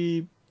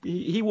 basically,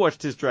 he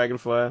watched his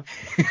Dragonfire.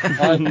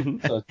 I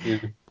think so too.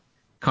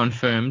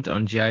 Confirmed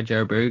on G.I.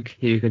 Joe Berg,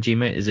 Hideo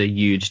Kojima is a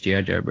huge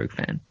G.I. Joe Berg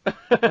fan.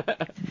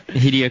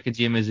 Hideo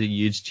Kojima is a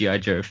huge G.I.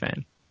 Joe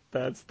fan.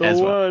 That's the As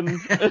well. one.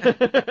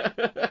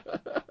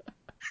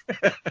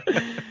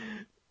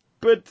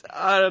 But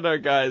I don't know,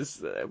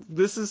 guys.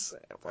 This is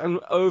an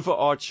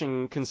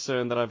overarching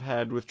concern that I've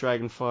had with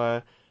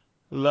Dragonfire.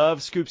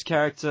 Love Scoop's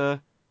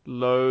character,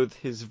 loathe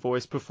his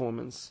voice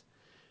performance.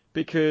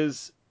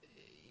 Because,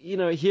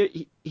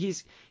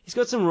 he's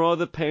got some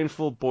rather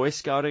painful Boy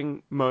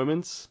Scouting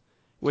moments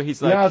where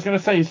he's like... Yeah, I was going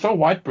to say, he's so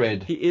white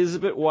bread. He is a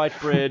bit white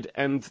bread,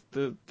 and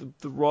the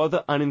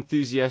rather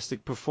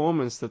unenthusiastic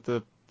performance that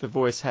the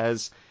voice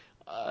has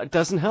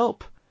doesn't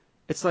help.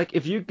 It's like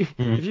if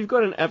you've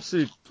got an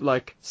absolute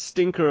like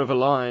stinker of a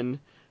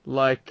line,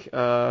 like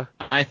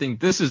I think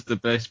this is the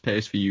best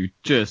place for you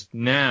just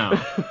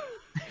now.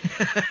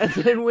 and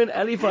then when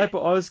Alley Viper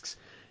asks,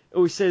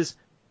 or he says,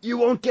 "You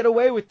won't get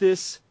away with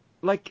this,"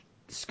 like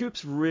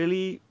Scoop's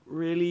really,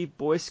 really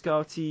Boy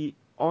Scouty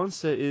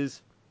answer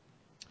is,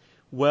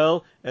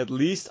 "Well, at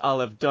least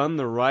I'll have done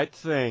the right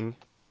thing."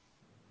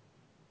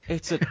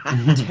 It's a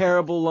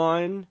terrible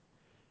line,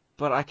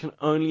 but I can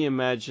only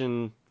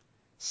imagine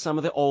some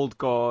of the old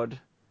guard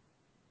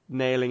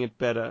nailing it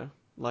better,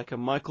 like a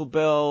Michael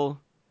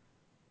Bell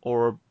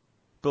or a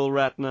Bill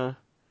Ratner.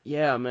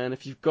 Yeah, man,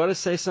 if you've got to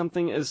say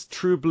something as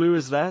true blue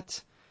as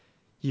that,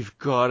 you've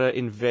got to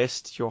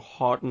invest your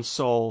heart and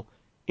soul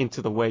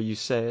into the way you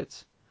say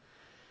it.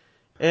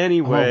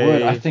 Anyway. Oh,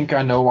 word, I think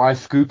I know why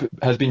Scoop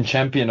has been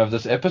champion of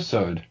this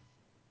episode.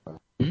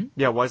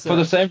 Yeah, why is that? For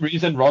the same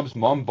reason Rob's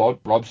mom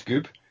bought Rob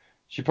Scoop.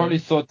 She probably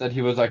thought that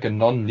he was like a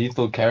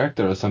non-lethal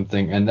character or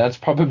something, and that's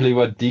probably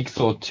what Deke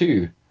thought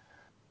too.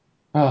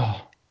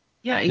 Oh,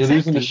 Yeah, the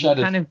illusion exactly. is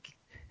shattered.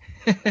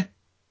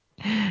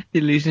 The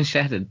illusion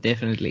shattered,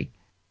 definitely.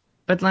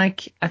 But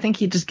like, I think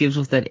he just gives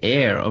off that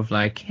air of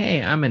like,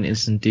 hey, I'm an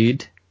innocent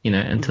dude,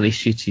 until he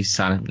shoots you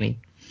silently.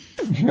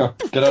 Yeah,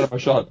 get out of my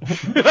shot.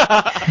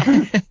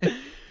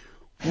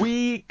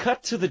 We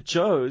cut to the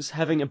Joes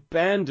having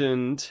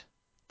abandoned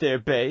their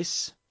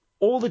base.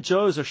 All the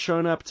Joes are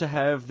shown up to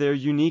have their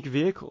unique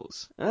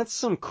vehicles. And that's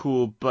some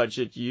cool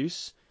budget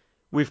use.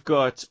 We've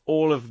got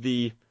all of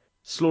the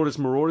Slaughter's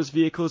Marauders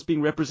vehicles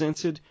being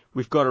represented.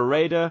 We've got a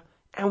Raider.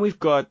 And we've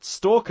got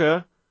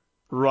Stalker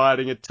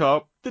riding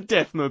atop the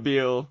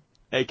Deathmobile,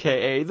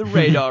 aka the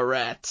Radar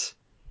Rat.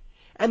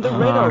 And the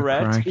Radar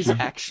Rat crikey. is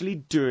actually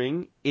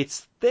doing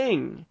its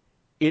thing.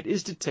 It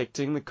is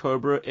detecting the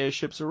Cobra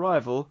airship's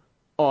arrival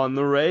on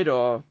the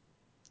radar.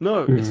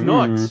 No, it's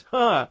not.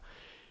 Ha!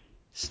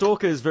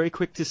 Stalker is very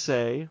quick to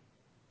say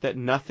that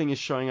nothing is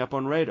showing up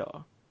on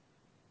radar.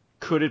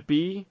 could it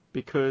be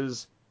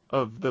because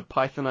of the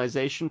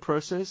Pythonization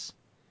process?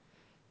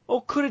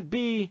 Or could it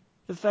be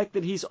the fact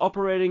that he's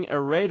operating a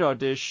radar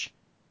dish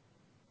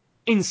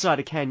inside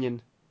a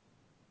canyon?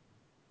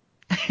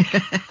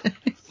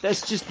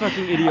 That's just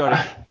fucking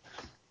idiotic.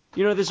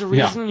 You know, there's a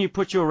reason you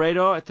put your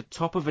radar at the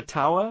top of a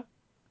tower.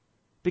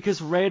 Because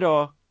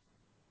radar,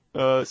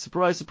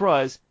 surprise,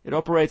 surprise, it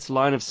operates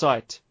line of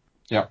sight.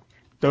 Yeah.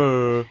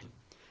 Duh.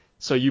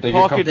 So you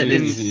park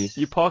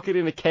it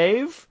in a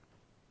cave,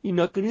 you're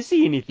not going to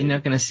see anything. You're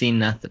not going to see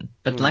nothing.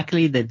 But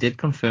luckily they did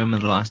confirm in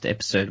the last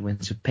episode when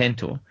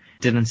Serpentor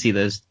didn't see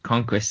those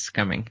conquests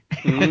coming.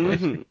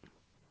 Mm-hmm.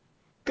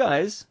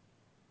 Guys,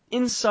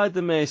 inside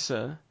the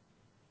Mesa,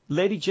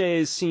 Lady J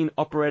is seen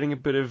operating a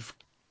bit of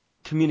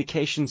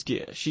communications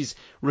gear. She's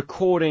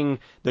recording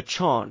the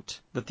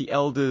chant that the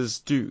elders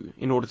do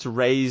in order to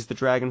raise the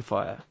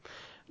Dragonfire.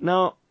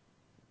 Now,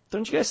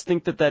 don't you guys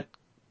think that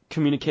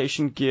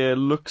communication gear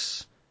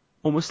looks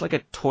almost like a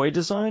toy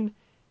design?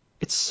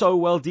 It's so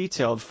well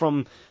detailed,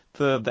 from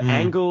the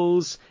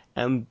angles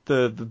and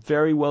the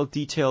very well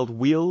detailed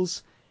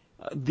wheels.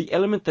 The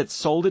element that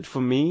sold it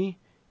for me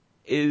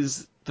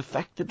is the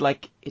fact that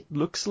it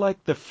looks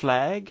like the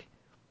flag,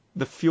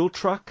 the fuel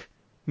truck,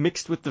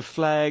 mixed with the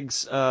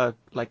flag's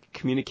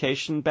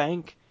communication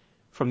bank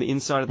from the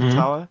inside of the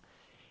tower.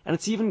 And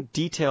it's even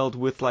detailed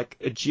with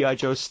a G.I.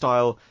 Joe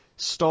style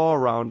star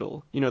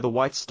roundel, the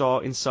white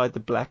star inside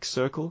the black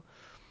circle.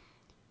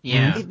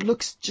 Yeah. It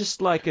looks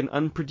just like an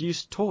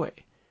unproduced toy.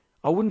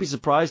 I wouldn't be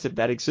surprised if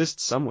that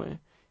exists somewhere,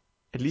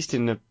 at least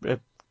in a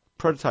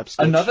prototype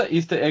sketch. Another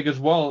Easter egg as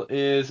well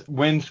is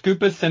when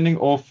Scoop is sending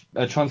off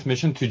a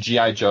transmission to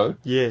G.I. Joe.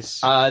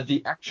 Yes.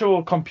 The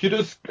actual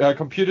computers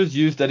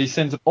used that he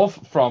sends it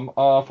off from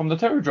are from the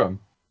Terradrome.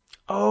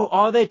 Oh,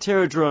 are they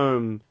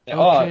Terradrome? They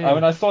Okay. are.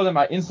 When I saw them,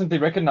 I instantly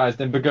recognized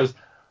them because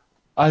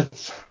I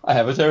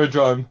have a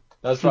Terradrome.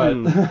 That's right.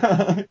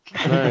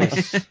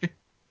 Nice.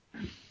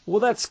 Well,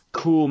 that's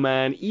cool,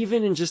 man.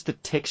 Even in just the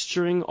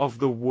texturing of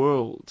the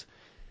world,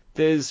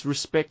 there's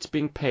respect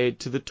being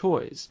paid to the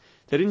toys.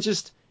 They didn't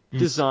just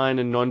design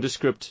a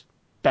nondescript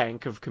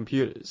bank of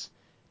computers.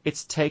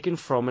 It's taken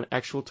from an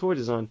actual toy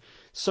design.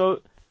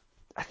 So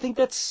I think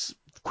that's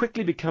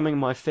quickly becoming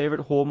my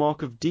favorite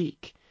hallmark of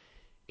Deke.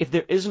 If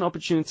there is an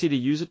opportunity to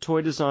use a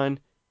toy design,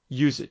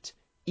 use it.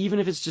 Even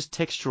if it's just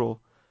textural.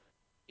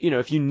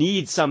 If you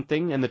need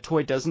something and the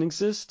toy doesn't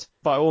exist,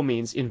 by all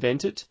means,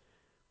 invent it.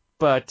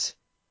 But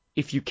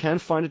if you can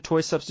find a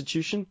toy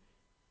substitution,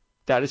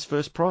 that is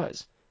first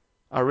prize.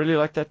 I really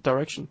like that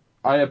direction.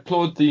 I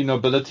applaud the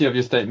nobility of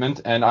your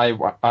statement, and I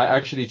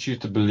actually choose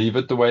to believe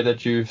it the way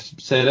that you've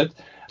said it,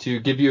 to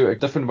give you a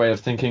different way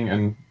of thinking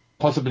and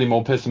possibly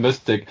more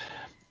pessimistic.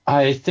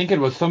 I think it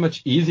was so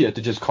much easier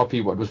to just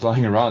copy what was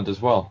lying around as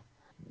well.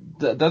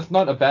 That's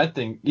not a bad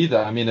thing either.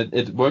 I mean,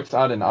 it works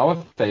out in our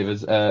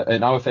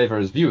favor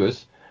as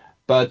viewers.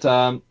 But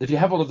if you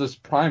have all of this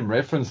prime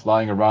reference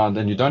lying around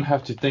and you don't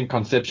have to think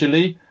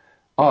conceptually,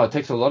 it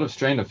takes a lot of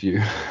strain off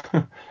you.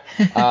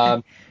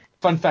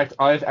 Fun fact,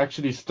 I've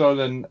actually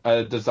stolen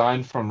a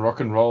design from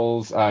Rock and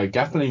Roll's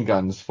Gatling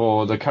guns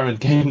for the current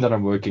game that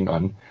I'm working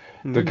on.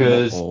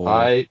 Because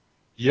I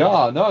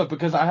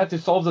had to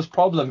solve this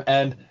problem,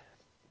 and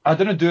I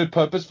didn't do it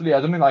purposefully.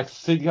 I didn't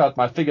figure out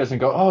my figures and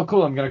go, oh,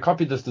 cool, I'm going to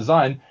copy this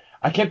design.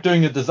 I kept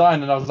doing the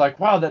design, and I was like,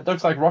 wow, that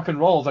looks like Rock and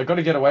Rolls. I got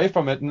to get away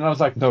from it. And I was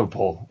like, no,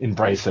 Paul,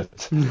 embrace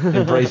it.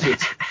 Embrace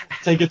it.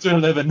 Take it to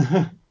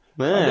 11.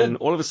 Man,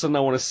 all of a sudden I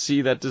want to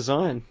see that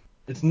design.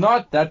 It's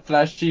not that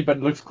flashy, but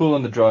it looks cool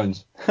on the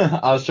drones.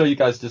 I'll show you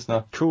guys just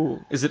now.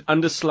 Cool. Is it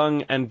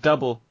underslung and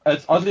double?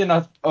 It's oddly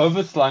enough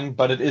overslung,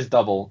 but it is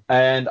double.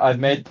 And I've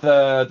made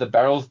the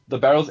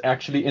barrels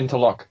actually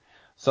interlock.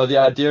 So the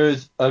idea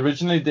is,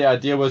 originally the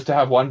idea was to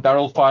have one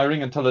barrel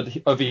firing until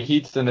it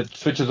overheats and it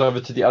switches over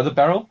to the other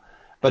barrel.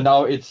 But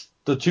now it's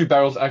the two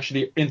barrels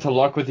actually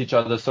interlock with each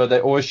other, so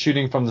they're always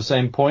shooting from the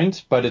same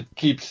point, but it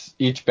keeps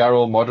each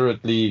barrel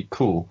moderately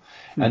cool.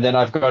 And then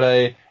I've got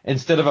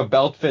instead of a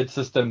belt-fed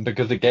system,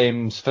 because the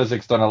game's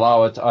physics don't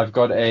allow it, I've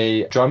got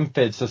a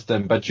drum-fed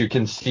system, but you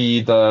can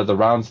see the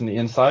rounds in the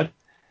inside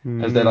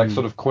as they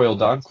sort of coil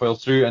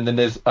through. And then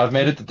I've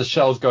made it that the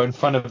shells go in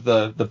front of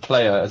the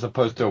player as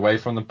opposed to away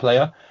from the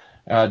player.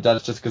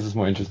 That's just because it's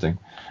more interesting.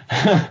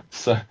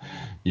 So,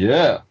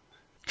 yeah.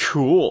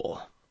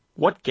 Cool.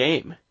 What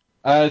game?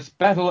 It's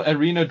Battle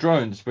Arena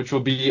Drones, which will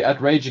be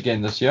at Rage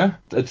again this year.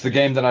 It's the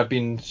game that I've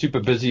been super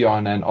busy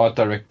on and art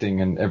directing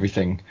and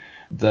everything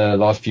the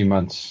last few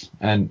months,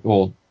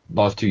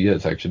 last 2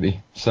 years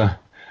actually. So,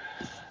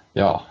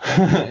 yeah,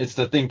 it's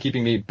the thing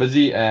keeping me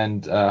busy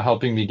and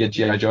helping me get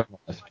G.I. Joe.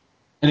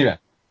 Anyway.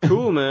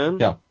 Cool, man.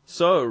 Yeah.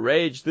 So,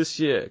 Rage this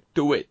year.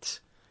 Do it.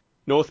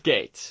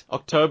 Northgate.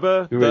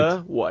 October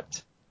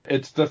what?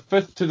 It's the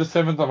 5th to the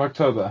 7th of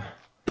October.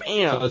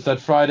 Bam! So it's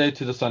that Friday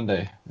to the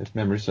Sunday, if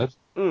memory serves.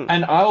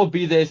 And I will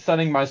be there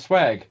selling my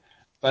swag.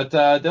 But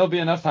there'll be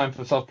enough time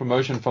for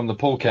self-promotion from the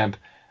Paul camp.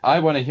 I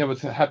want to hear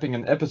what's happening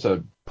in the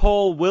episode.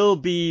 Paul will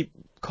be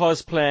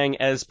cosplaying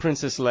as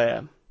Princess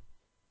Leia.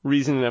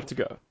 Reason enough to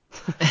go.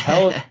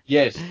 Hell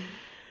yes.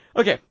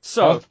 Okay,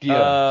 so Off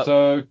gear.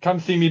 So come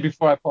see me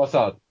before I pass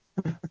out.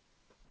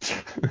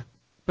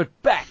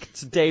 but back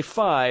to day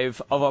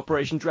 5 of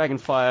Operation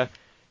Dragonfire.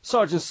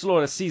 Sergeant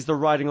Slaughter sees the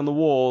writing on the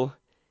wall.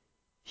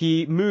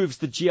 He moves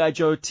the G.I.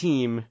 Joe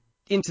team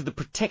into the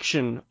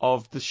protection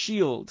of the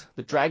shield,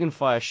 the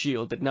Dragonfire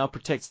shield that now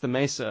protects the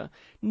Mesa,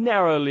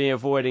 narrowly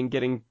avoiding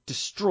getting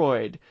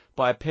destroyed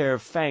by a pair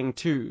of Fang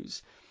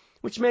 2s.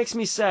 Which makes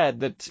me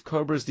sad that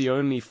Cobra is the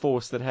only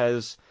force that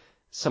has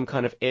some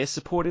kind of air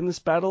support in this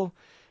battle.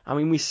 I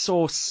mean, we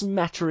saw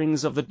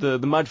smatterings of the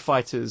Mud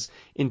Fighters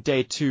in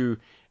day 2,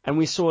 and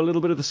we saw a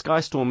little bit of the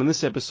Skystorm in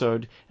this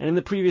episode, and in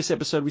the previous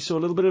episode we saw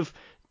a little bit of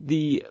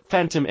the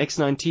Phantom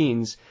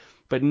X-19s,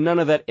 but none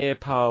of that air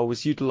power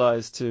was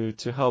utilized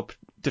to help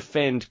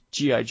defend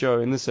G.I. Joe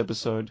in this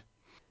episode.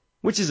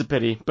 Which is a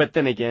pity, but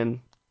then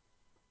again,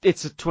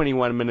 it's a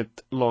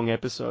 21-minute long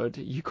episode.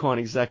 You can't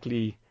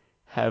exactly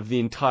have the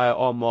entire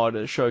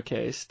armada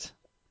showcased,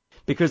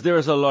 because there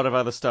is a lot of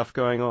other stuff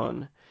going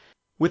on.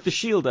 With the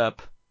shield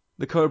up,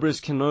 the Cobras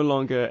can no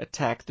longer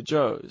attack the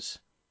Joes.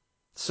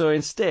 So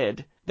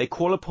instead, they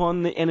call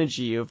upon the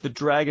energy of the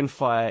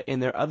Dragonfire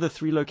in their other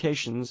 3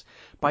 locations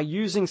by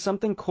using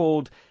something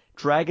called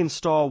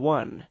Dragonstar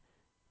 1,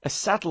 a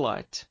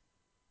satellite,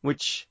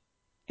 which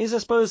is, I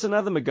suppose,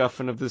 another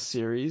MacGuffin of this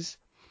series,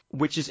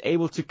 which is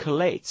able to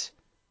collate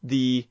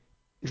the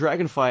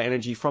Dragonfire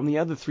energy from the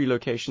other 3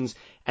 locations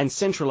and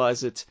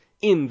centralize it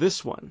in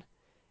this one.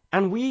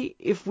 And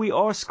if we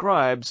are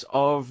scribes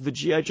of the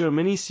G.I. Joe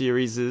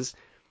miniseries,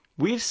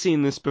 we've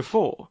seen this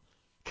before.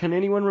 Can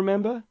anyone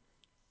remember?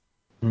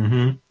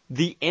 Mm-hmm.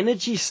 The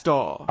Energy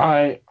Star.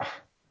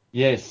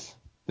 Yes.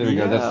 There we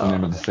go. That's the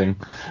name of the thing.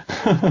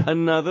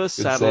 Another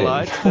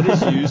satellite that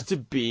is used to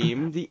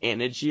beam the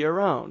energy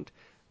around.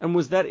 And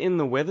was that in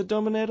the Weather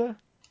Dominator?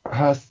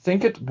 I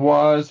think it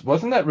was.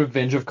 Wasn't that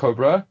Revenge of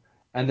Cobra?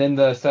 And then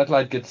the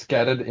satellite gets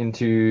scattered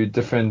into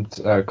different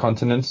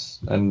continents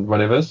and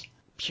whatever's.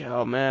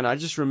 Oh man, I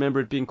just remember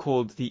it being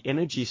called the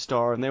Energy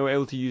Star, and they were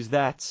able to use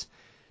that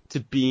to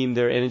beam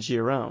their energy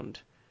around.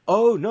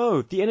 Oh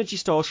no, the Energy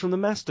Star was from the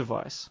Mass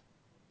Device.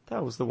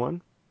 That was the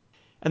one.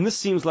 And this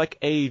seems like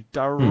a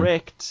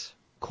direct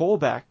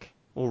callback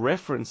or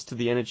reference to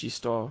the Energy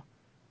Star,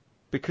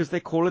 because they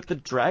call it the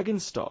Dragon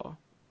Star.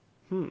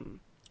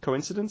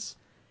 Coincidence?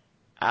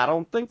 I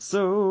don't think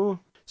so.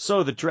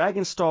 So the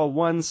Dragon Star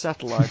 1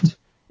 satellite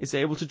is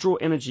able to draw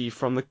energy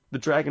from the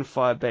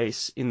Dragonfire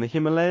base in the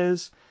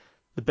Himalayas,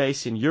 the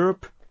base in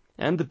Europe,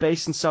 and the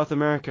base in South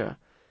America.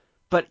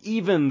 But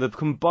even the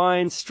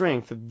combined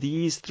strength of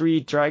these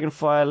 3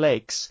 Dragonfire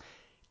lakes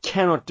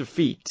cannot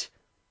defeat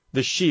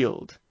the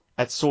shield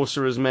at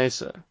Sorcerer's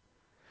Mesa.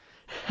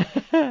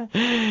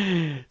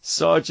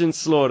 Sergeant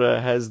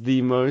Slaughter has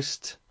the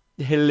most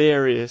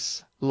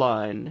hilarious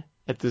line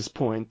at this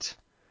point.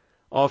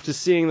 After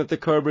seeing that the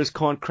Cobras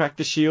can't crack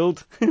the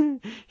shield,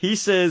 he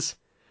says,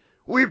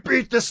 "We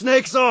beat the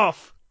snakes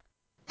off!"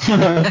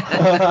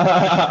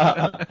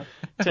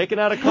 Taken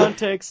out of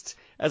context,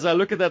 as I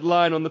look at that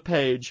line on the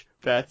page,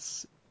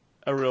 that's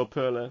a real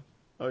perler.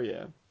 Oh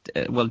yeah.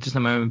 Well, just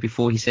a moment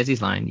before he says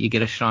his line, you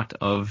get a shot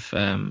of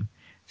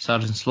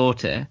Sergeant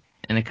Slaughter,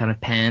 and it kind of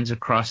pans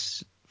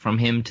across from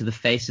him to the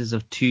faces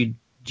of 2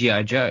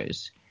 G.I.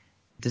 Joes.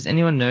 Does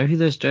anyone know who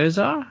those Joes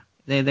are?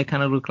 They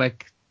kind of look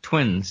like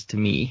twins to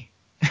me.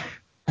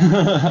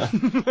 I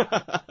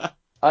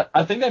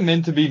think they're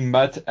meant to be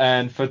Mutt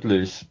and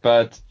Footloose,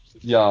 but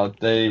yeah,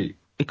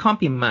 It can't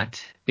be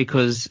Mutt,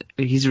 because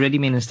he's already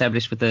been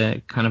established with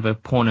a kind of a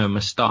porno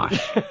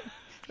moustache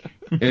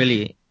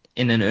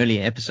in an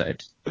earlier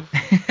episode.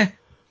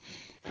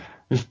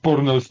 His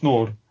porno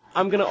snore.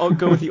 I'm gonna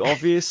go with the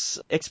obvious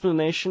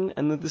explanation,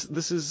 and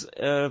this is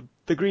the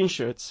green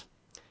shirts.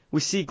 We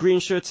see green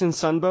shirts in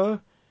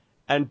Sunbow,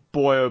 and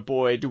boy oh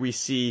boy do we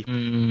see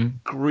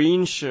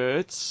green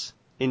shirts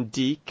in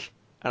Deke.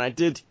 And I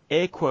did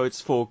air quotes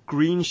for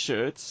green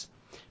shirts,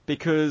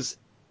 because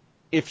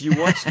if you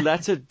watch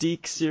latter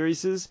Deke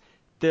series,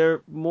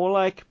 they're more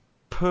like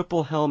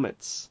purple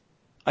helmets.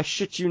 I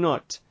shit you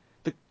not.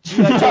 The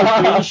G.I.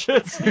 Joe green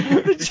shirts,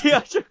 the G.I.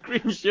 Joe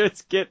green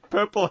shirts get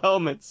purple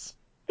helmets.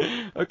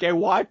 Okay,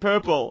 why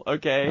purple?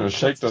 Okay,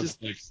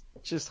 it's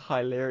just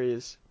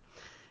hilarious.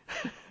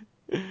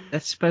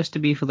 That's supposed to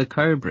be for the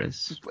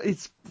Cobras.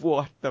 It's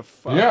what the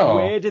fuck? Yeah.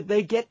 Where did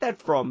they get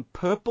that from?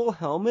 Purple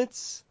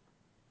helmets?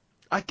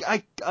 Oh,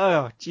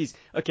 jeez.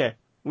 Okay,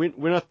 we're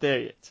not there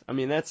yet. I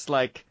mean, that's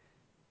like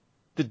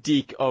the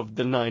Deke of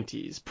the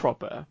 90s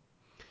proper.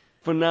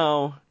 For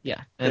now...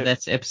 Yeah,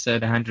 that's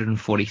episode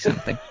 140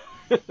 something.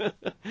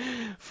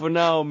 For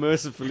now,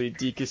 mercifully,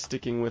 Deke is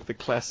sticking with the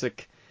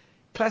classic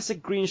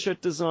green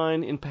shirt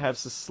design in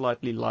perhaps a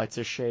slightly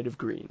lighter shade of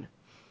green.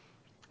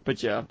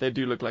 But yeah, they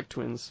do look like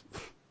twins.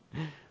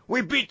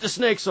 We beat the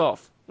snakes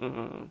off!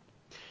 Mm-hmm.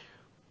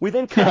 We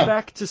then cut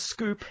back to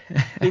Scoop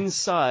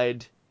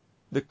inside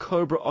the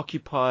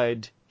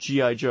Cobra-occupied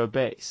G.I. Joe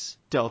base,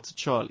 Delta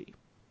Charlie.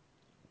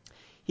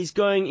 He's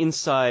going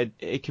inside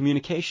a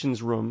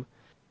communications room,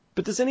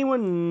 but does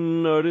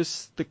anyone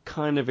notice the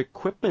kind of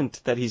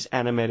equipment that he's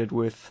animated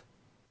with?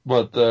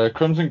 What, the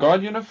Crimson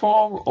Guard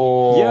uniform,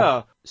 or?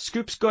 Yeah,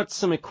 Scoop's got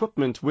some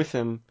equipment with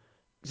him.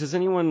 Does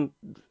anyone...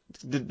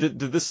 Did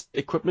this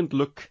equipment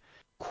look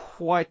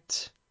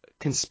quite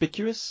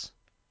conspicuous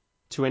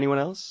to anyone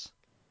else?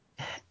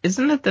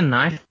 Isn't it the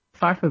Night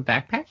Viper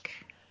backpack?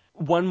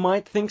 One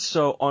might think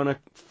so on a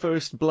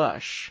first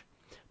blush,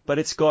 but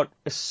it's got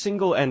a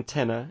single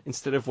antenna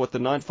instead of what the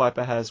Night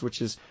Viper has,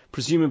 which is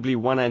presumably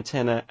one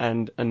antenna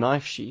and a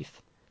knife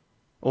sheath,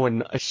 or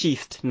a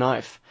sheathed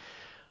knife.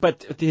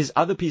 But his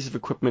other piece of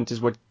equipment is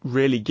what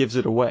really gives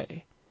it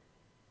away.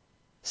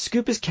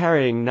 Scoop is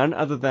carrying none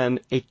other than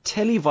a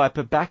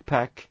Televiper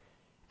backpack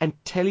and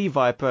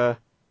Televiper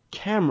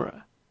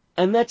camera.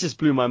 And that just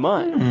blew my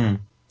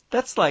mind.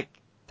 That's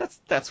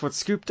what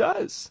Scoop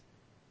does.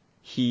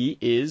 He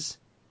is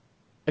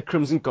a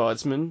Crimson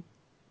Guardsman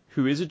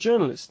who is a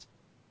journalist.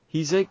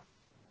 He's a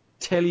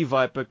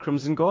Televiper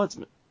Crimson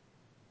Guardsman.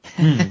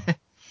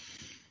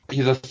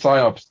 He's a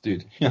PsyOps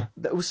dude. Yeah.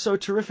 That was so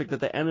terrific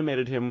that they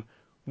animated him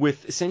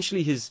with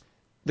essentially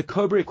the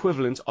Cobra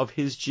equivalent of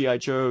his G.I.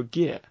 Joe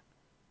gear.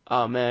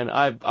 Oh man,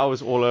 I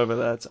was all over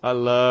that. I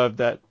loved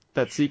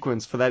that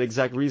sequence for that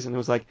exact reason. It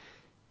was like,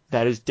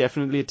 that is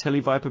definitely a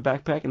Televiper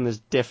backpack, and there's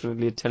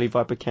definitely a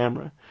Televiper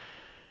camera.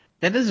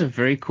 That is a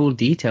very cool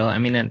detail. I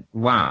mean,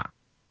 wow.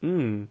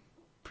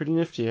 Pretty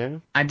nifty, eh?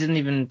 I didn't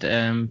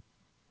even,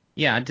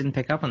 I didn't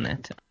pick up on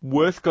that.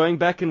 Worth going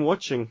back and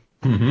watching.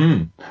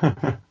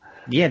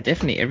 Yeah,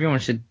 definitely. Everyone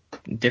should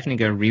definitely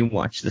go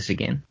rewatch this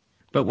again.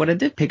 But what I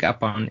did pick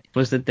up on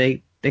was that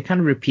they're kind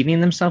of repeating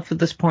themselves at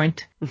this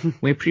point,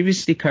 where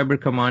previously Cobra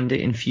Commander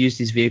infused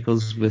his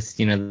vehicles with,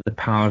 the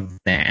power of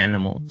their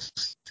animals.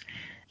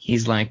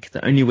 He's like,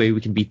 the only way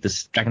we can beat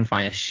this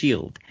Dragonfire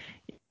shield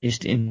is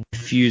to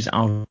infuse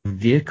our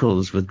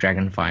vehicles with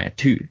Dragonfire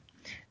too.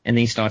 And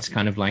then he starts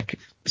kind of like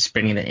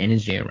spreading the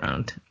energy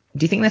around.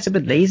 Do you think that's a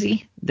bit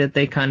lazy, that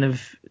they kind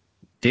of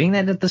doing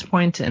that at this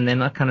point and they're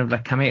not kind of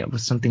like coming up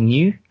with something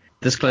new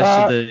this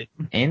close to the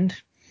end?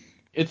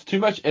 It's too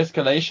much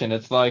escalation.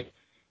 It's like,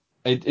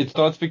 it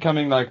starts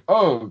becoming like,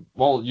 oh,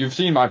 well, you've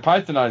seen my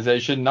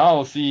Pythonization, now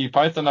I'll see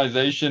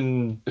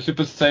Pythonization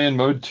Super Saiyan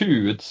Mode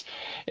 2.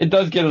 It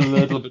does get a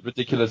little bit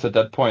ridiculous at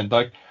that point.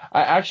 Like,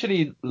 I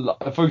actually,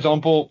 for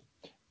example,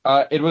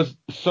 it was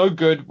so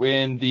good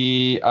when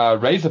the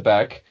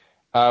Razorback,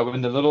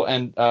 when the little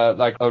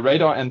like a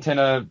radar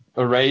antenna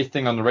array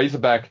thing on the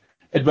Razorback,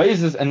 it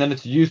raises and then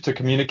it's used to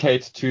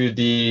communicate to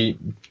the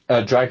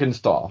Dragon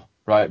Star,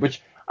 right?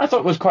 Which I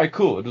thought was quite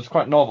cool. It was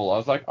quite novel. I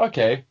was like,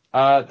 okay,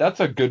 that's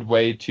a good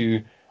way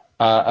to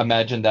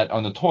imagine that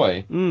on a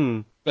toy.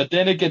 But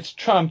then it gets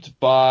trumped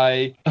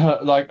by,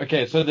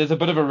 okay, so there's a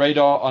bit of a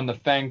radar on the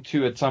Fang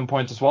 2 at some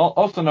point as well.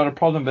 Also not a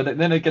problem, but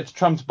then it gets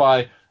trumped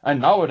by,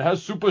 and now it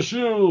has super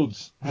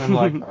shields. And I'm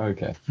like,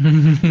 okay.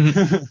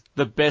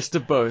 The best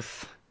of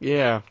both.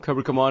 Yeah,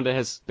 Cobra Commander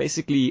has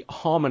basically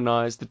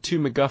harmonized the two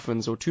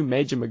MacGuffins, or two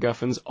major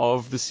MacGuffins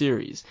of the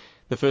series.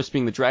 The first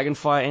being the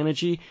Dragonfire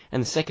energy,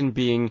 and the second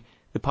being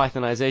the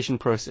Pythonization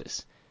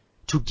process.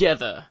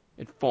 Together,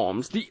 it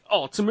forms the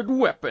ultimate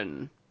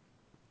weapon.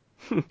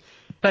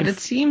 But it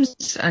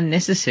seems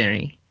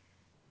unnecessary,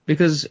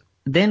 because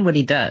then what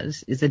he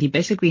does is that he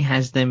basically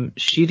has them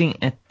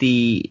shooting at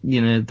the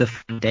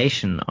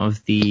foundation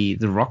of the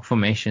rock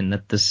formation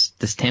that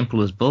this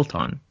temple is built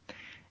on.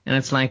 And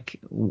it's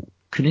like,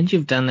 couldn't you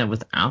have done that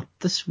without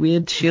this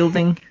weird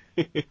shielding?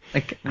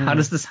 Like, how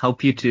does this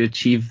help you to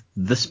achieve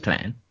this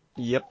plan?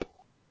 Yep.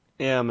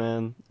 Yeah,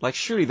 man. Like,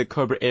 surely the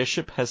Cobra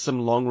airship has some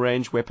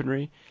long-range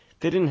weaponry.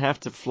 They didn't have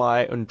to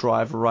fly and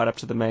drive right up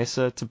to the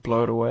mesa to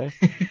blow it away.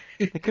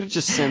 They could have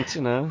just sent,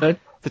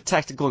 the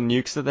tactical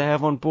nukes that they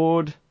have on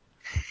board.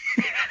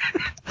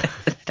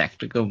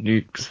 Tactical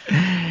nukes.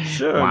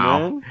 Sure, wow.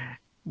 man.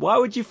 Why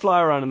would you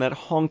fly around in that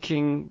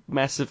honking,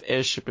 massive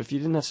airship if you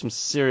didn't have some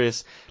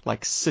serious,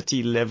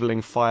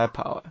 city-leveling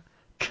firepower?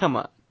 Come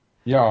on.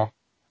 Yeah.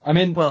 I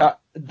mean,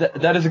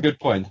 that is a good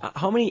point.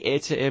 How many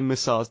air-to-air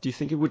missiles do you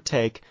think it would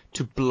take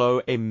to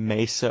blow a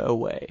mesa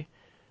away?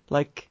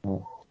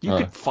 You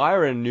could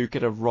fire a nuke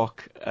at a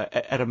rock,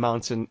 at a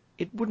mountain.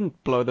 It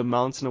wouldn't blow the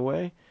mountain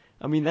away.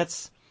 I mean,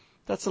 that's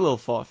a little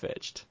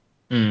far-fetched.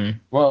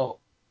 Well,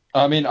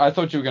 I mean, I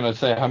thought you were going to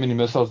say how many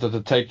missiles does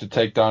it take to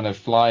take down a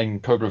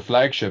flying Cobra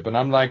flagship, and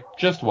I'm like,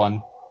 just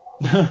one.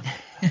 No,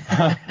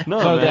 so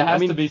man, there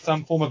has to be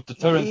some form of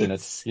deterrent in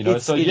it,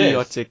 It's so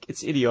idiotic.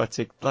 Yes. It's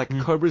idiotic.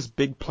 Cobra's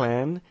big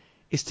plan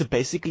is to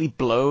basically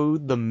blow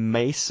the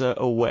mesa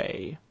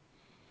away.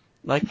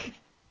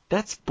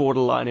 That's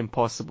borderline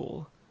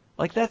impossible.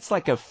 That's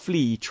like a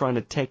flea trying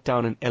to take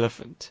down an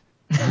elephant.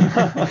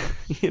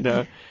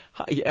 Yeah,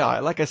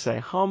 like I say,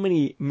 how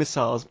many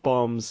missiles,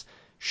 bombs,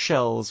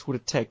 shells would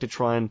it take to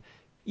try and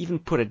even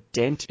put a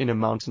dent in a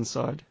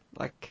mountainside?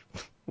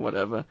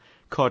 Whatever.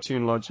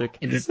 Cartoon logic.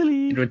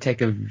 It would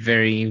take a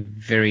very,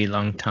 very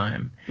long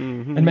time.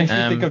 Mm-hmm. It makes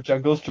me think of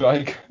Jungle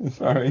Strike.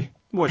 Sorry.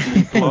 What, do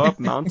you blow up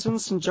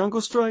mountains in Jungle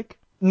Strike?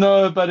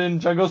 No, but in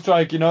Jungle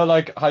Strike, you know,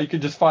 like how you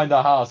can just find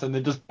a house and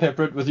then just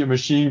pepper it with your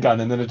machine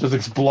gun and then it just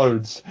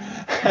explodes.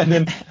 And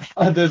then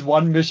there's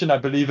one mission, I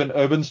believe, in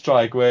Urban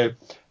Strike where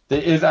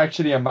there is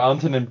actually a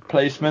mountain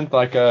emplacement,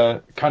 like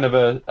a kind of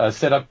a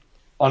setup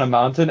on a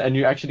mountain, and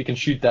you actually can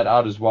shoot that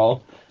out as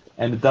well.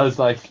 And it does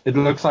it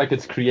looks like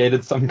it's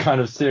created some kind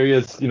of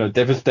serious,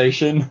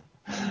 devastation.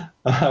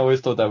 I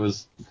always thought that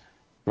was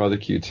rather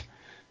cute.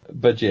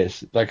 But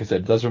yes, like I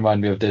said, it does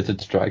remind me of Desert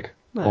Strike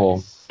or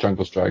Nice.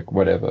 Jungle Strike,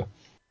 whatever.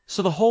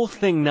 So the whole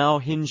thing now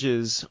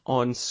hinges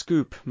on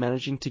Scoop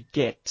managing to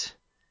get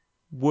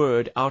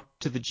word out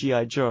to the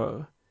G.I.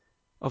 Joe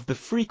of the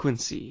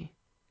frequency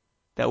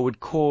that would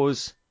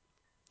cause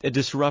a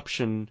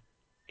disruption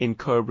in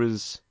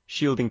Cobra's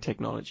shielding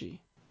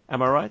technology.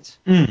 Am I right?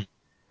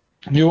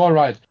 You are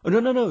right. Oh,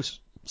 no.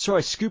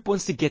 Sorry, Scoop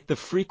wants to get the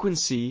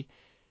frequency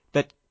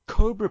that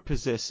Cobra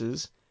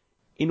possesses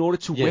in order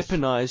to Yes.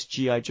 weaponize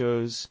G.I.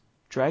 Joe's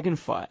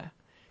Dragonfire.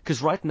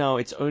 Because right now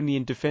it's only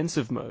in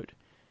defensive mode.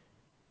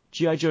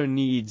 G.I. Joe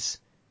needs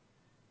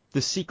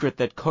the secret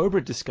that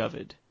Cobra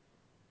discovered.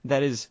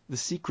 That is, the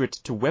secret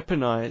to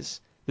weaponize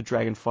the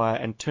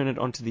Dragonfire and turn it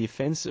onto the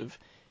offensive.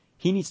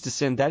 He needs to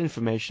send that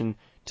information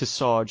to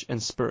Sarge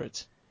and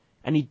Spirit.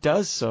 And he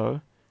does so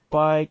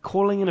by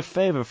calling in a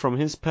favor from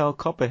his pal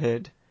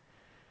Copperhead.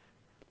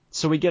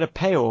 So we get a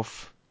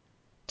payoff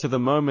to the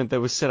moment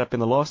that was set up in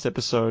the last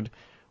episode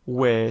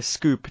where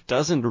Scoop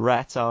doesn't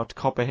rat out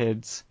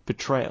Copperhead's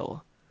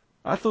betrayal.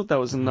 I thought that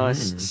was a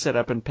nice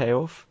setup and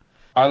payoff.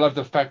 I love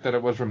the fact that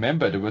it was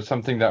remembered. It was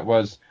something that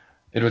was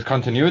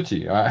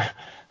continuity.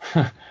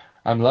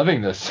 I'm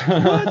loving this.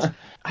 What?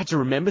 I had to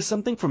remember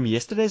something from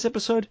yesterday's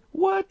episode?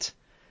 What?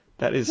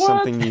 That is What?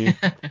 something new.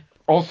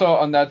 Also,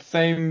 on that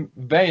same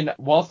vein,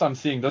 whilst I'm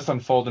seeing this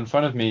unfold in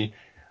front of me,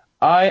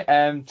 I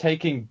am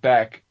taking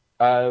back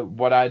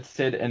what I'd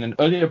said in an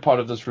earlier part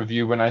of this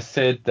review when I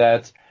said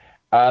that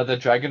the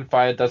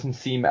Dragonfire doesn't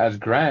seem as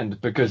grand,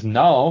 because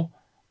now,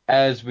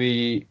 as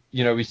we're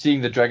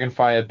seeing the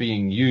Dragonfire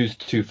being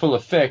used to full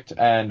effect,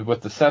 and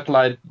with the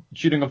satellite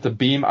shooting off the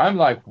beam, I'm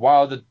like,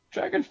 wow, the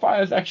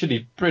Dragonfire is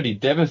actually pretty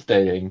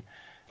devastating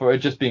for it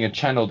just being a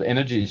channeled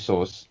energy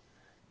source.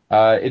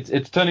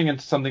 It's turning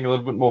into something a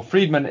little bit more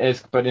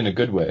Friedman-esque, but in a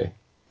good way.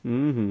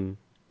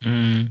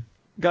 Mm-hmm.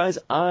 Guys,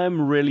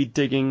 I'm really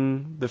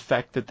digging the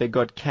fact that they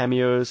got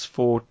cameos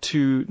for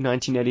two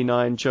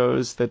 1989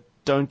 Joes that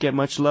don't get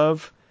much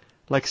love.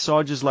 Like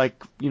Sarge is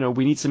like,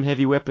 we need some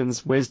heavy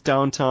weapons. Where's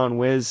Downtown?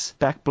 Where's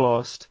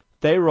Backblast?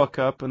 They rock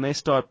up and they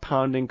start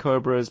pounding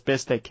Cobra as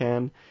best they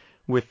can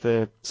with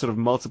the sort of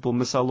multiple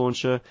missile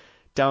launcher.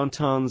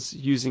 Downtown's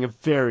using a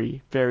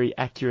very, very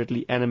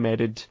accurately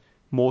animated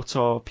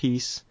mortar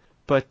piece.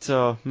 But,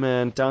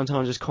 man,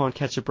 Downtown just can't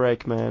catch a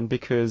break, man,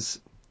 because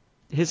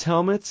his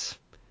helmet...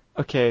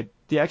 Okay,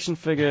 the action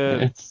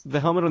figure... The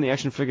helmet on the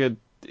action figure,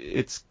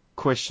 it's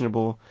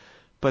questionable.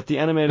 But the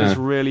animators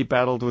really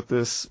battled with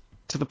this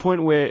to the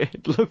point where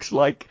it looks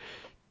like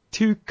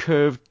two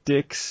curved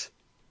dicks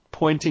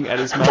pointing at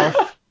his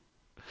mouth.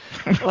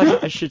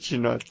 Like, I shit you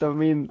not. I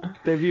mean,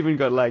 they've even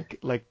got,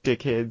 like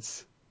dick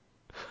heads.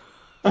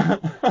 Come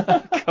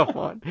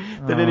on.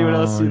 Did anyone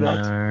else see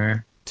that? No.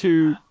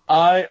 Two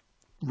I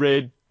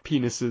red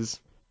penises.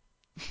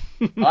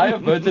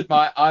 averted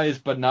my eyes,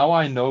 but now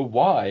I know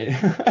why.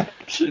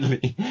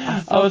 Actually,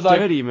 I was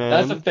dirty, like, man.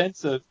 that's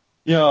offensive.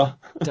 Yeah.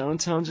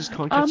 Downtown just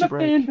can't catch a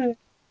break.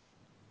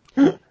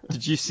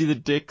 Did you see the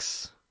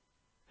dicks?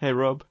 Hey,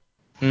 Rob.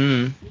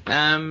 No,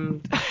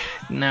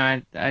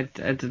 I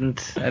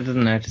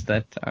didn't notice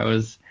that. I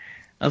was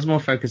more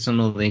focused on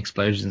all the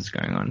explosions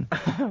going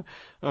on.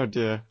 Oh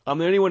dear. I'm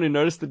the only one who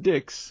noticed the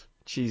dicks.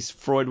 Jeez,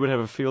 Freud would have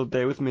a field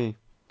day with me.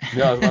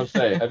 Yeah, I was about to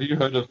say, have you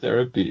heard of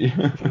therapy?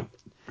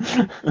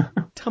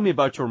 Tell me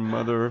about your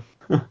mother.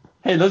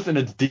 Hey, listen,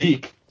 it's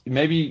Deke.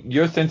 Maybe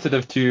you're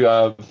sensitive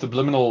to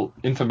subliminal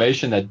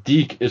information that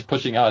Deke is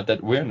pushing out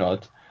that we're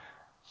not.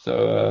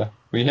 So,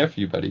 we're here for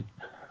you, buddy.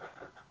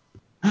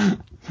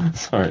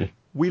 Sorry.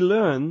 We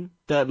learn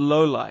that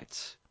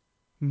Lowlight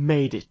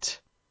made it.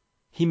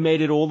 He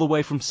made it all the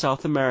way from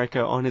South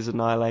America on his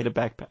Annihilator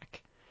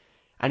backpack.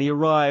 And he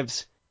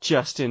arrives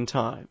just in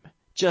time.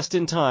 Just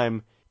in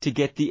time to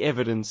get the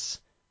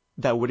evidence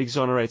that would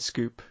exonerate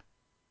Scoop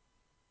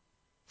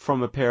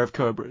from a pair of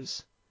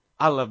Cobras.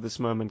 I love this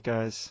moment,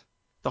 guys.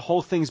 The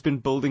whole thing's been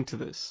building to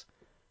this.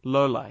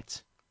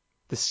 Lowlight,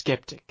 the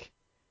skeptic.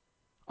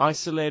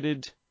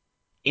 Isolated,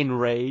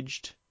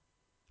 enraged.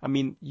 I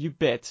mean, you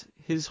bet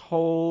his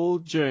whole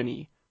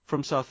journey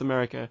from South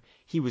America,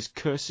 he was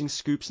cursing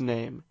Scoop's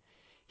name.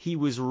 He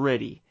was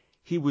ready.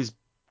 He was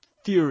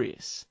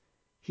furious.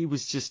 He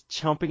was just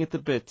chomping at the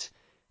bit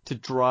to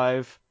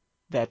drive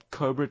that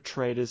Cobra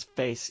trader's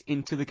face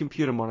into the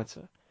computer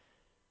monitor.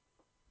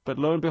 But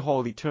lo and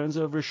behold, he turns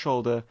over his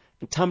shoulder,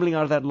 and tumbling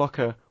out of that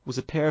locker was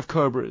a pair of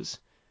Cobras,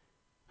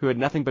 who had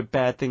nothing but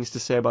bad things to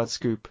say about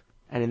Scoop.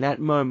 And in that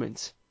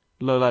moment,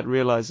 Lowlight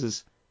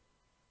realizes,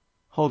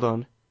 hold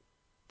on,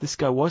 this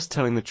guy was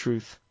telling the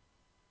truth.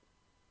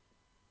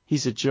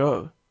 He's a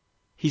Joe.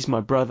 He's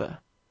my brother.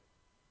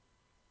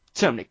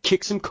 Time to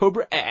kick some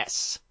Cobra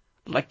ass.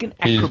 Like an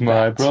acrobat. He's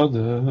my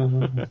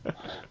brother.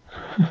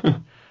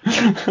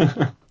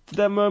 Did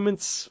that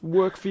moment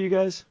work for you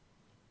guys?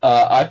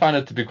 I find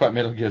it to be quite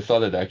Metal Gear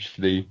Solid,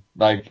 actually.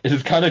 Like, it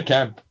is kind of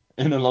camp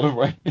in a lot of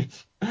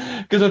ways.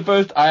 Because at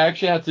first, I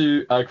actually had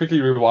to quickly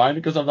rewind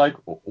because I'm like,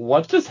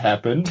 what just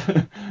happened?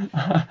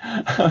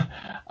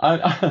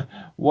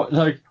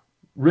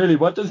 Really,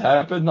 what just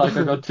happened? Like,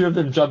 I got two of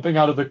them jumping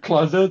out of the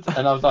closet,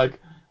 and I was like,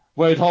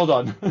 wait, hold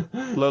on.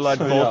 Lowlight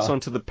vaults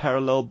onto the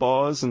parallel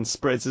bars and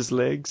spreads his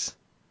legs,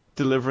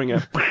 delivering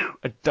a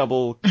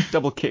double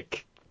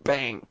kick.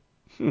 Bang.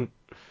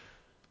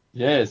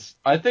 Yes,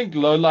 I think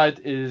Lowlight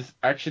is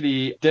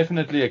actually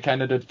definitely a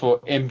candidate for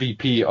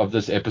MVP of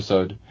this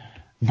episode.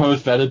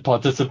 Most valid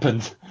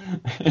participant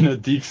in a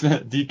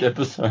Deke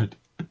episode.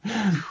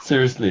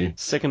 Seriously.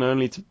 Second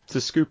only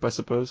to Scoop, I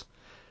suppose.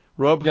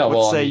 Rob, Yeah,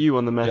 what say you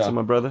on the matter, yeah.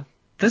 my brother?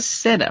 This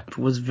setup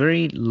was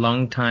very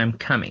long time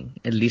coming,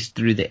 at least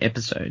through the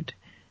episode,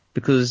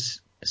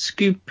 because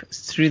Scoop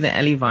threw the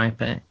Alley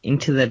Viper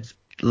into that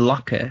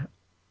locker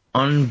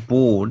on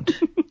board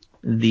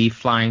the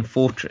Flying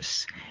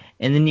Fortress.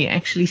 And then you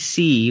actually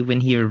see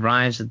when he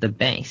arrives at the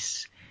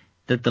base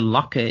that the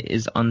locker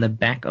is on the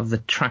back of the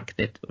truck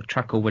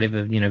or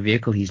whatever,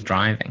 vehicle he's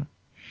driving.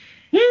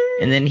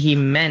 And then he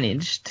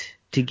managed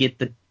to get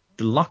the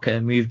locker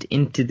moved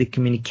into the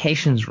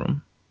communications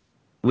room,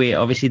 where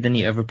obviously then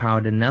he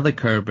overpowered another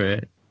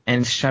Cobra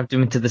and shoved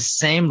him into the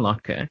same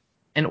locker.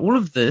 And all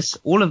of this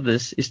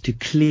is to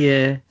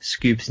clear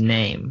Scoop's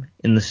name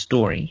in the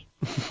story.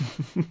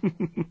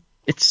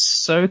 It's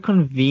so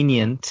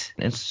convenient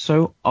and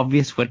so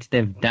obvious what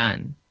they've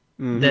done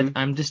that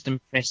I'm just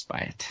impressed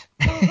by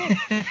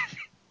it.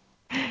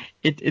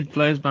 It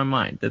blows my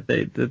mind that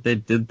they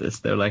did this.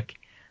 They're like,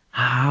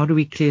 how do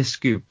we clear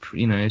Scoop,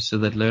 so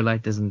that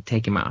Lowlight doesn't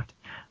take him out?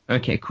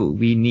 Okay, cool.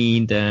 We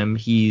need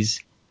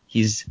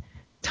he's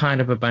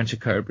tied up a bunch of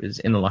Cobras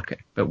in a locker.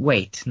 But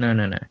wait,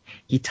 no.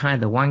 He tied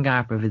the one guy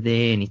up over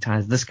there and he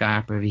ties this guy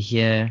up over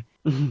here.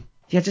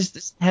 Yeah,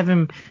 just have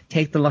him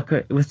take the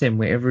locker with him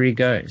wherever he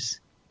goes.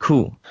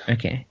 Cool.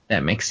 Okay,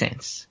 that makes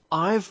sense.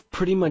 I've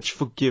pretty much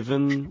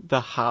forgiven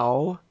the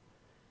how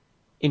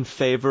in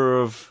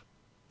favor of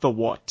the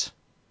what.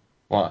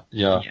 What?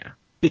 Yeah.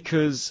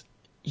 Because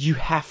you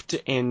have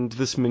to end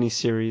this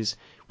miniseries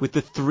with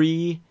the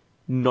three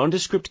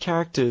nondescript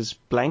characters,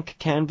 blank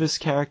canvas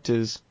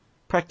characters,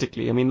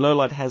 practically. I mean,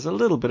 Lowlight has a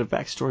little bit of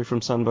backstory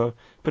from Sunbow,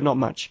 but not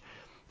much.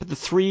 But the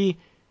three,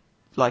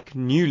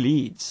 new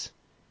leads,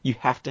 you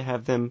have to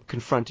have them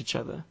confront each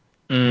other.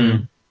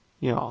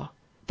 Yeah.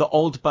 The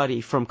old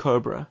buddy from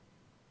Cobra,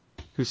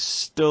 who's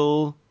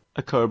still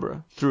a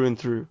Cobra through and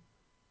through.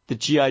 The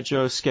G.I.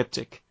 Joe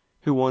skeptic,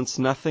 who wants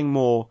nothing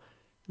more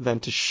than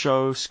to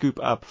show Scoop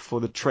up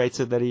for the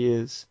traitor that he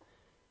is.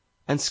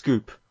 And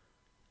Scoop,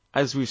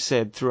 as we've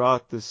said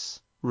throughout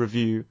this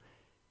review,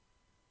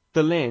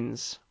 the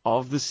lens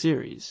of the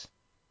series,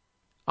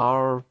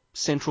 our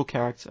central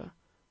character,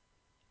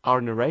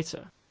 our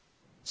narrator.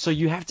 So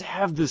you have to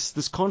have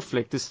this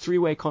conflict, this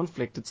three-way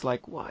conflict. It's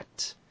like,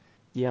 what?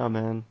 Yeah,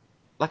 man.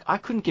 I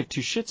couldn't give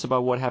two shits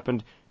about what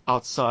happened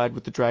outside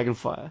with the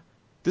Dragonfire.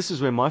 This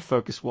is where my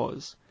focus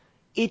was.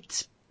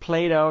 It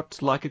played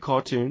out like a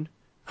cartoon.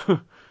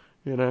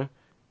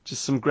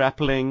 Just some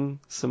grappling,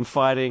 some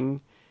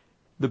fighting.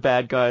 The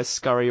bad guys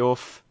scurry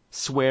off,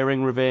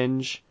 swearing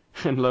revenge,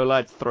 and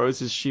Lowlight throws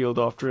his shield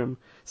after him,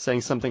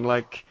 saying something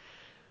like,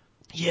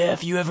 yeah,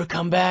 if you ever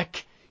come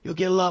back, you'll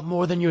get a lot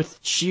more than your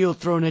shield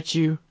thrown at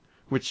you.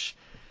 Which,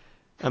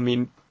 I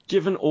mean,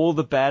 given all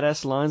the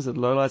badass lines that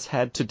Lowlight's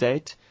had to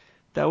date,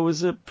 that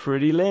was a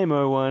pretty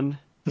lame-o one.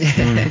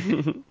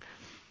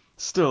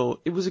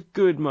 Still, it was a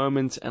good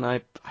moment, and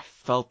I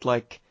felt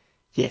like,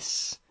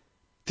 yes,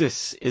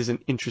 this is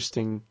an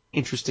interesting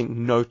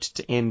note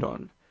to end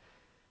on.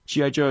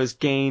 G.I. Joe has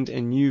gained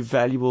a new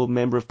valuable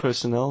member of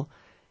personnel,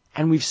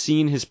 and we've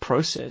seen his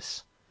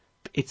process.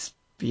 It's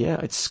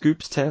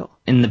Scoop's tale.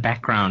 In the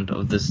background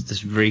of this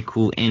very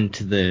cool end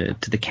to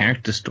the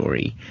character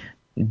story,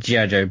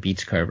 G.I. Joe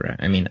beats Cobra.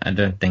 I mean, I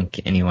don't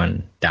think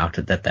anyone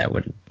doubted that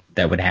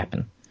would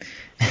happen.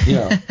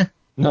 Yeah.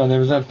 No, there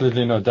was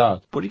absolutely no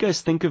doubt. What do you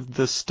guys think of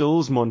the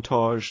stills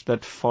montage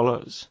that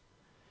follows?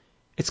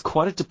 It's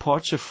quite a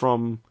departure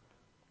from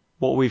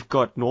what we've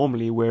got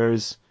normally, where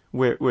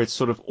it's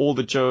sort of all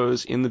the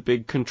Joes in the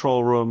big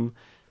control room,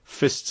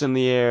 fists in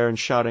the air and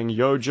shouting,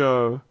 "Yo,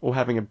 Joe," or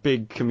having a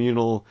big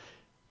communal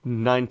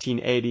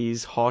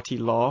 1980s hearty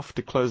laugh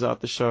to close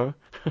out the show.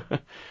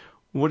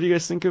 What do you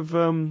guys think of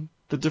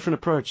the different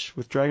approach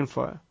with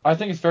Dragonfire? I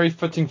think it's very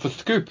fitting for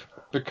Scoop,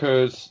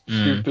 because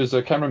Scoop is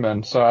a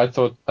cameraman. So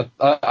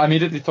I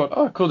immediately thought,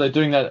 oh, cool, they're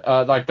doing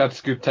that, like that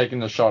Scoop taking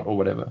the shot or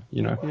whatever,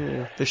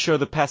 Yeah, they show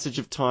the passage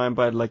of time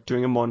by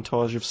doing a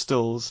montage of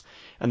stills,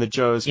 and the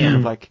Joes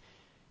kind of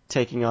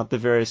taking out the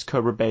various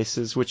Cobra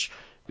bases, which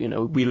we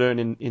learn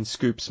in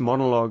Scoop's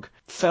monologue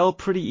fell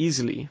pretty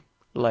easily.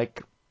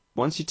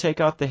 Once you take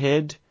out the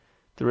head,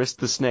 the rest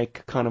of the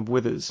snake kind of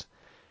withers.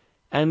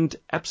 And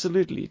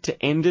absolutely, to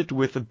end it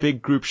with a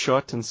big group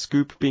shot and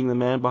Scoop being the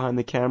man behind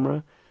the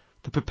camera,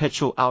 the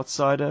perpetual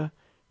outsider,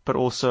 but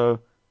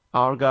also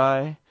our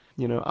guy,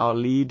 our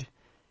lead.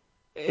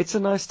 It's a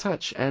nice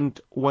touch, and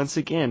once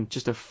again,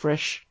 just a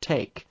fresh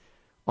take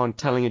on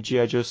telling a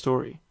G.I. Joe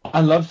story.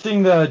 I love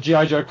seeing the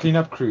G.I. Joe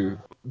cleanup crew.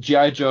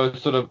 G.I. Joe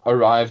sort of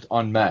arrived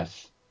en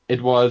masse.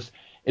 It was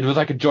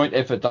like a joint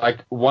effort.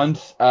 Like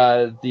once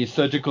the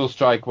surgical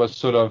strike was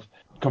sort of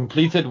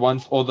completed,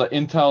 once all the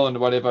intel and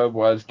whatever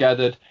was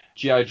gathered,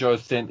 G.I. Joe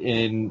sent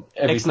in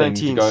everything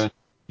to go.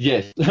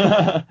 Yes.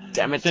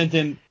 Damn it. Sent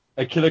in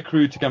a killer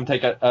crew to come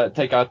take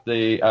out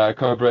the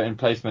Cobra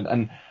emplacement,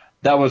 and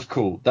that was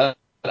cool. That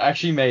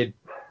actually made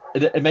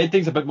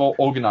things a bit more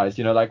organized,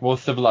 like more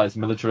civilized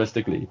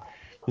militaristically.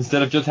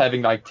 Instead of just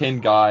having like 10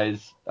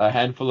 guys, a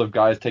handful of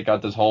guys take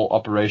out this whole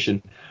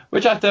operation,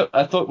 which I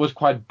thought was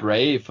quite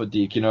brave for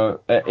Deke, in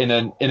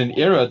an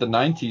era, the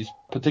 90s,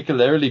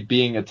 particularly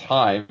being a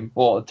time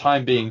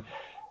being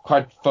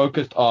quite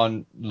focused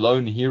on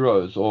lone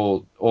heroes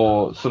or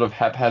sort of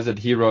haphazard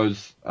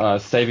heroes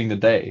saving the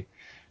day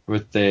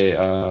with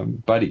their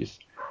buddies.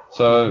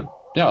 So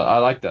yeah, I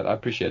like that. I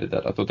appreciated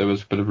that. I thought there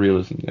was a bit of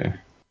realism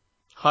there.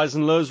 Highs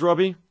and lows,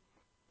 Robbie?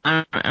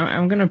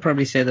 I'm going to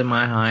probably say that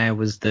my high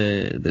was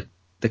the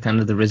kind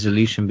of the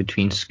resolution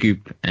between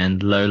Scoop and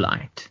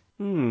Lowlight.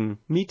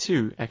 Me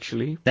too,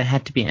 actually. They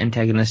had to be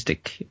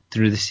antagonistic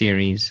through the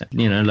series.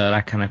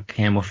 Lowlight kind of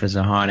came off as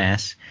a hard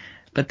ass.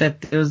 But there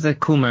was a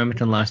cool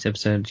moment in the last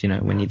episode,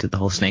 when he did the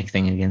whole snake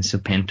thing against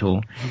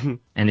Serpentor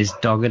and his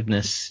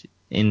doggedness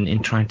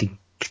in trying to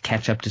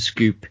catch up to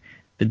Scoop,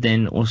 but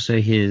then also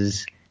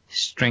his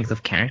strength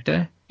of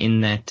character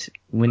in that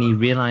when he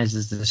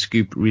realizes that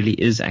Scoop really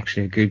is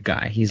actually a good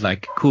guy, he's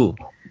like, cool,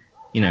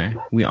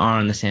 we are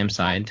on the same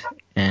side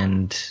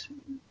and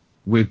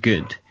we're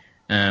good.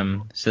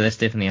 So that's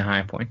definitely a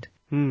high point.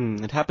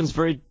 It happens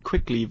very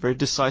quickly, very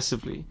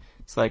decisively.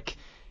 It's like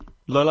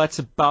Lowlight's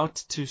about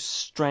to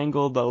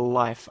strangle the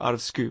life out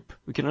of Scoop.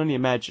 We can only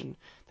imagine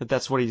that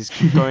that's what he's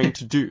going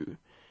to do.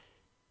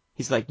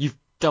 He's like, you've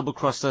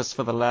double-crossed us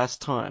for the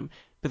last time.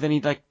 But then he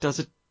does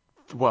it,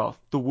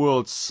 the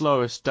world's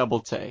slowest double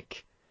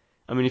take.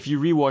 I mean, if you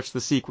rewatch the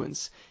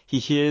sequence, he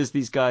hears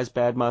these guys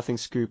bad-mouthing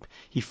Scoop.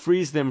 He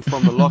frees them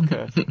from the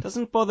locker.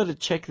 Doesn't bother to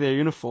check their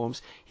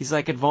uniforms. He's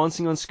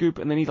advancing on Scoop,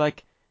 and then he's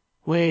like,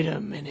 wait a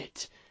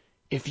minute.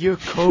 If you're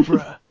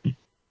Cobra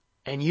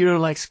and you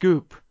don't like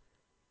Scoop,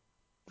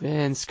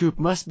 then Scoop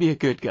must be a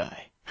good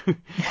guy.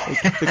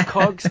 The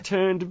cogs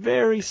turned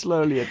very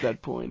slowly at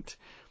that point.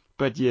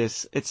 But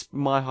yes, it's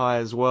my high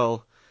as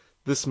well.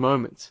 This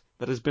moment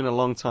that has been a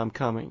long time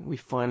coming. We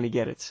finally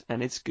get it,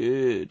 and it's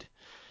good.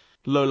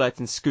 Lowlight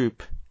and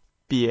Scoop,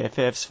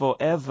 BFFs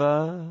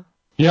forever.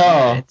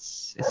 Yeah,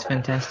 it's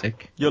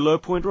fantastic. Your low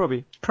point,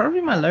 Robbie?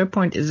 Probably my low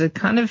point is it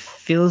kind of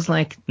feels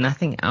like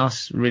nothing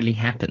else really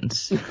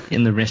happens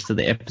in the rest of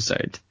the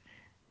episode.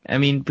 I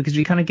mean, because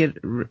we kind of get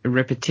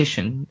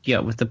repetition,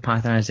 with the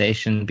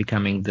Pythonization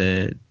becoming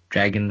the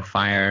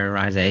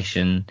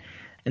Dragonfireization,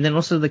 and then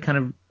also the kind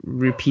of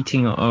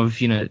repeating of,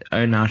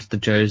 oh, now it's the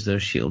Joes that are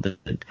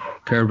shielded.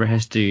 Cobra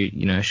has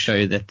to,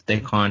 show that they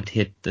can't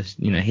hit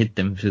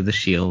them through the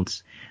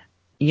shields.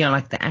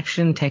 The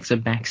action takes a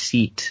back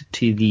seat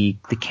to the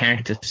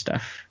character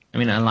stuff. I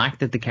mean, I like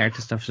that the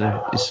character stuff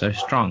is so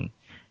strong,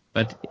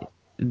 but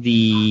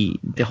the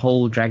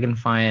whole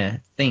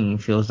Dragonfire thing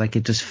feels like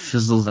it just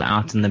fizzles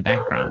out in the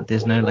background.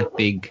 There's no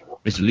big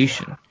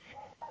resolution.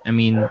 I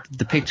mean,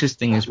 the pictures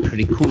thing is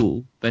pretty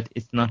cool, but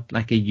it's not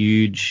like a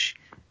huge,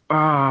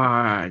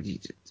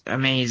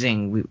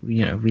 amazing,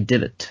 we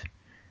did it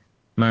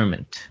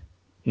moment,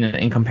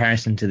 in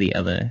comparison to the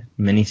other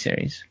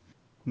miniseries,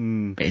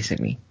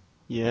 basically.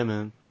 Yeah,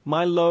 man.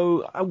 My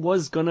low, I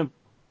was gonna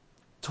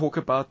talk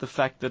about the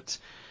fact that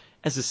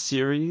as a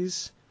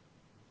series,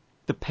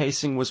 the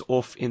pacing was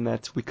off in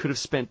that we could have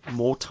spent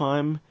more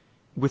time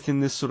within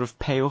this sort of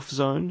payoff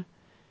zone.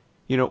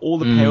 All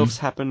the payoffs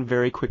happen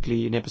very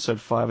quickly in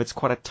episode 5. It's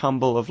quite a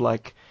tumble of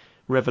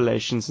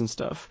revelations and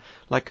stuff.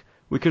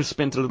 We could have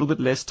spent a little bit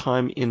less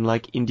time in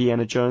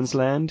Indiana Jones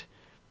land.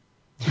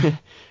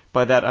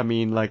 By that I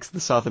mean the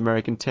South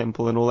American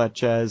temple and all that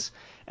jazz,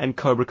 and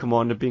Cobra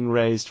Commander being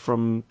raised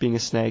from being a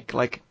snake.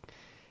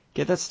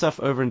 Get that stuff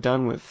over and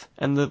done with.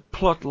 And the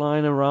plot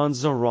line around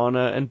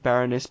Zorana and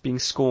Baroness being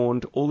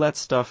scorned, all that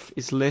stuff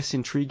is less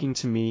intriguing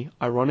to me,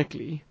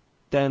 ironically,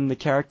 than the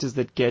characters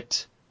that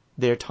get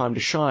their time to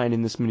shine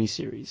in this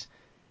miniseries.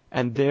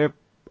 And their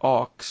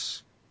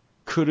arcs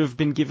could have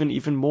been given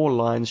even more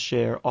lion's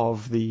share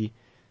of the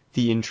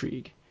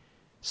intrigue.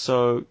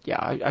 So,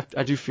 yeah,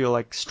 I do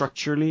feel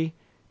structurally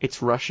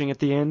it's rushing at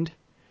the end,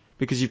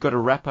 because you've got to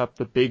wrap up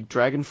the big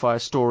Dragonfire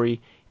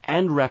story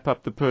and wrap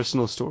up the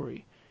personal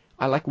story.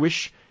 I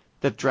wish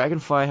that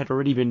Dragonfire had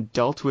already been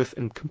dealt with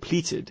and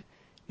completed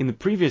in the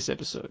previous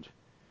episode.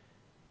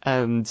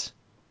 And,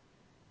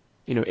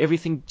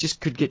 everything just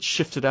could get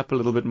shifted up a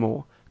little bit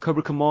more.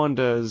 Cobra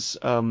Commander's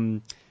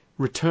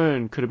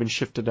return could have been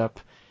shifted up.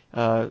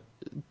 The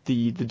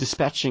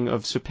dispatching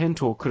of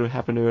Serpentor could have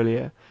happened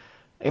earlier.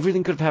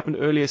 Everything could have happened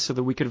earlier so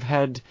that we could have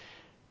had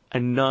a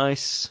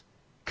nice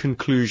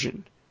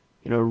conclusion.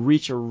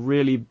 Reach a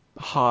really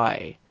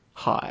high.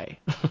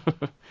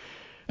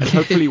 And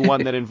hopefully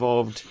one that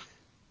involved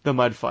the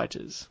Mud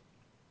Fighters.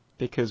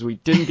 Because we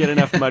didn't get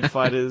enough Mud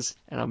Fighters,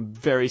 and I'm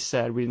very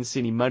sad we didn't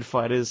see any Mud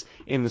Fighters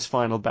in this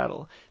final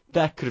battle.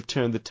 That could have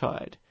turned the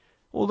tide.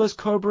 All those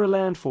Cobra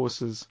land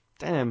forces.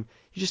 Damn,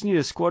 you just need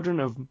a squadron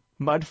of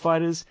Mud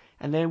Fighters,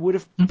 and they would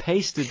have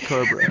pasted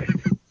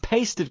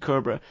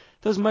Cobra.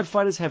 Those Mud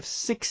Fighters have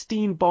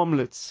 16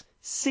 bomblets.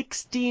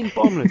 16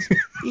 bomblets.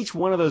 Each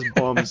one of those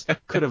bombs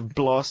could have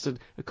blasted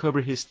a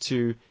Cobra Hiss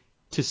 2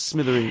 to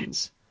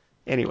smithereens.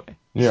 Anyway.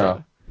 Yeah.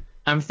 So.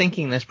 I'm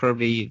thinking that's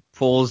probably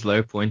Paul's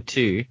low point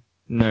too.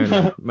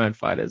 No Mud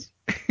Fighters.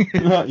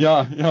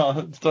 yeah,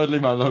 it's totally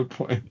my low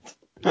point.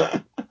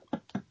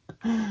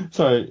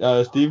 Sorry,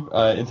 Steve,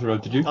 I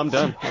interrupted you. I'm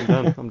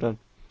done.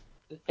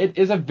 It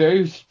is a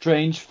very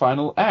strange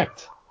final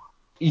act.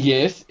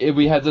 Yes,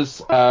 we had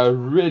this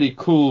really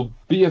cool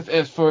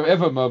BFFs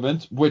forever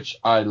moment, which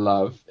I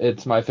love.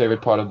 It's my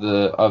favorite part of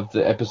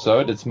the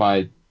episode. It's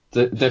my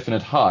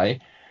definite high.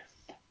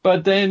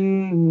 But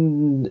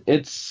then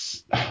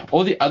it's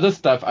all the other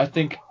stuff. I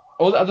think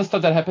all the other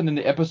stuff that happened in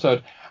the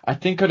episode, I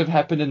think could have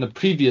happened in the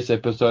previous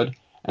episode.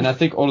 And I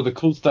think all of the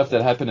cool stuff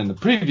that happened in the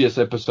previous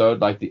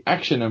episode, like the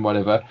action and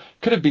whatever,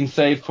 could have been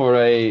saved for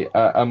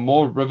a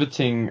more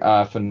riveting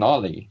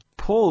finale.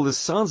 Paul, this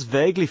sounds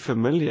vaguely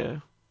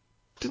familiar.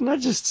 Didn't I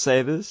just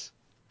say this?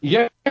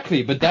 Yeah,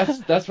 exactly. But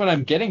that's what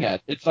I'm getting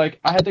at. It's like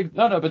I had to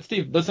but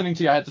Steve, listening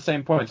to you, I had the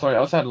same point. Sorry, I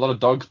also had a lot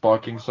of dogs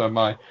barking, so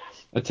my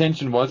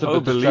attention was a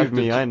bit distracted. Oh, believe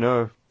me, I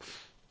know.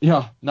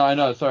 Yeah, no, I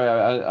know. Sorry,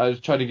 I was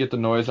trying to get the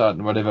noise out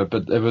and whatever,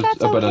 but it was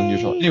a bit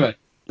unusual. Anyway,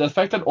 the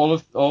fact that all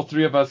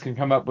three of us can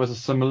come up with a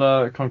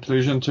similar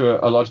conclusion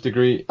to a large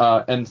degree,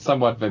 and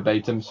somewhat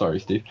verbatim. Sorry,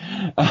 Steve.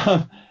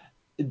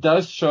 It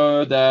does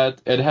show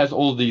that it has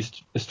all these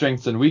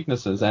strengths and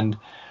weaknesses, and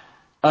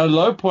a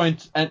low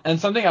point, and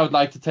something I would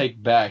like to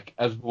take back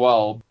as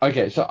well.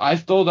 Okay, so I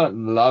still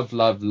don't love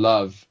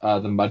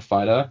the Mud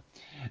Fighter.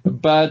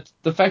 But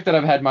the fact that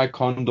I've had my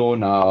Condor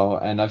now,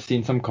 and I've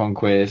seen some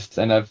Conquests,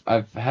 and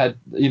I've had,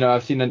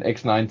 I've seen an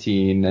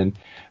X-19 and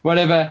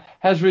whatever,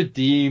 has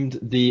redeemed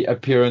the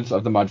appearance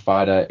of the Mud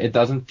Fighter. It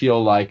doesn't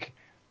feel like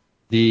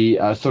the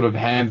sort of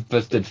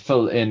ham-fisted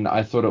fill-in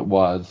I thought it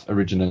was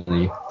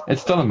originally.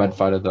 It's still a Mud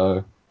Fighter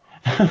though.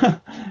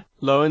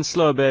 Low and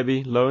slow,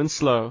 baby. Low and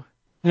slow.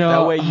 Yeah,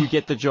 that way you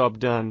get the job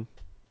done.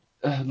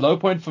 Low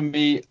point for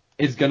me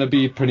is going to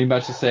be pretty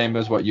much the same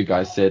as what you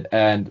guys said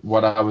and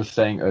what I was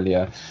saying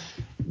earlier.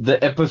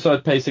 The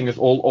episode pacing is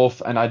all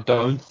off, and I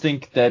don't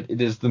think that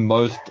it is the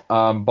most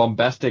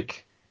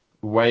bombastic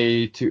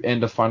way to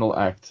end a final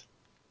act.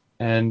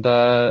 And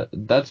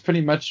that's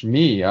pretty much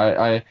me.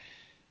 I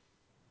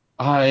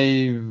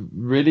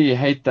really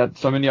hate that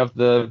so many of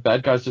the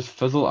bad guys just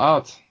fizzle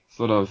out,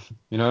 sort of,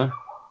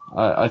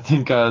 I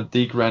think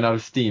Deke ran out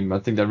of steam. I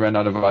think they ran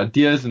out of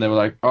ideas, and they were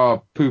like,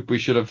 oh, poop, we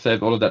should have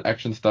saved all of that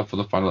action stuff for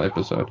the final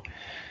episode.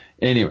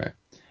 Anyway.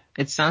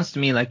 It sounds to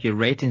me like your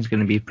rating's going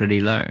to be pretty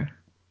low.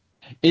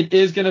 It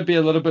is going to be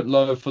a little bit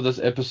low for this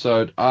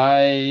episode.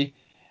 I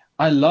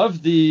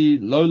love the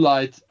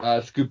low-light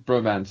Scoop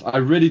bromance. I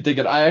really dig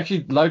it. I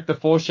actually like the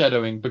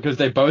foreshadowing because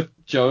they both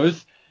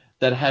Joes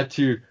that had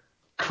to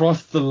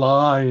cross the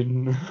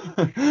line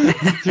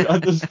to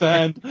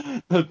understand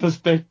the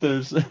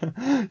perspectives.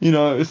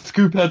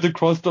 Scoop had to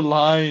cross the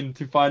line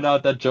to find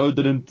out that Joe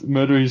didn't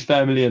murder his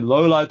family, and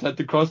Lowlight had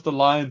to cross the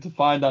line to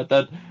find out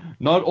that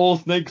not all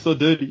snakes are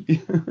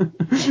dirty.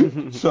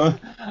 So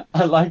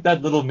I like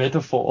that little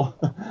metaphor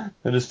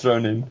that is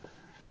thrown in.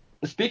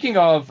 Speaking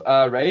of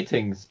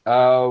ratings,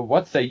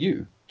 what say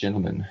you,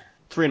 gentlemen?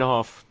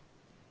 3.5.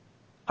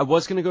 I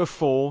was going to go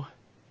 4,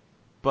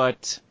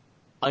 but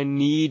I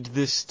need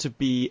this to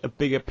be a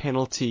bigger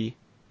penalty,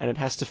 and it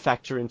has to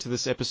factor into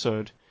this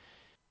episode.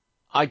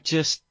 I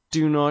just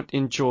do not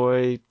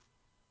enjoy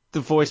the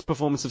voice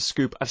performance of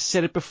Scoop. I've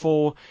said it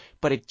before,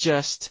 but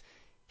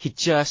he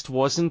just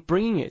wasn't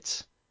bringing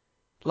it.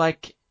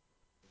 Like,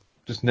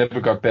 just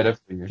never got better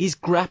for you. He's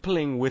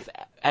grappling with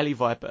Ali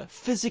Viper,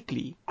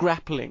 physically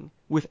grappling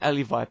with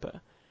Ali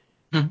Viper.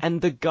 And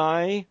the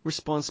guy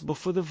responsible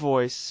for the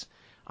voice,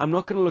 I'm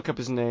not going to look up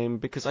his name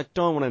because I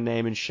don't want to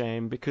name and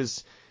shame,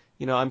 because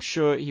I'm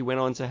sure he went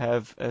on to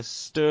have a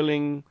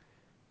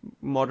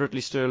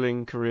moderately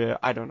sterling career.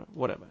 I don't know,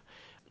 whatever.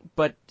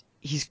 But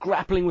he's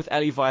grappling with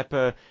Ali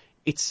Viper.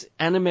 It's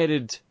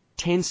animated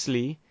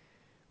tensely,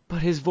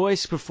 but his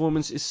voice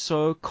performance is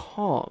so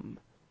calm.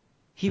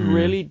 He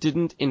really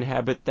didn't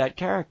inhabit that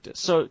character.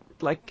 So,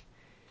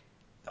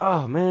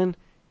 oh man,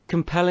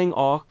 compelling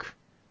arc,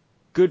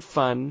 good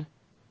fun,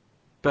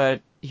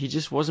 but he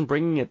just wasn't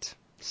bringing it.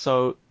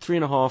 So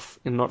 3.5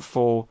 and not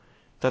 4.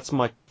 That's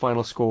my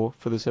final score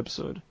for this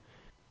episode.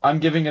 I'm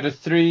giving it a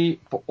 3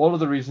 for all of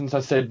the reasons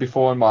I said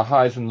before in my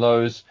highs and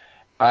lows.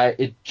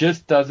 It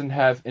just doesn't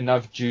have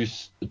enough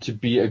juice to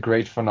be a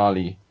great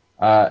finale.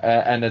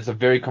 And it's a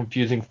very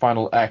confusing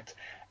final act.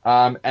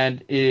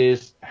 and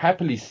is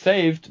happily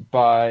saved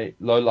by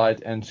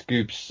Lowlight and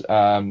Scoop's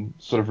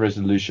sort of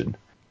resolution.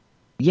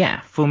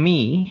 Yeah, for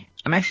me,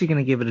 I'm actually going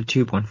to give it a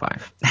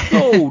 2.5.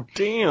 Oh,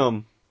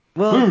 damn.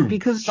 Well, Boom.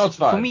 because Shots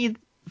fired.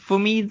 for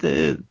me,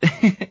 the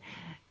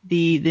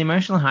the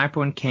emotional high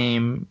point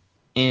came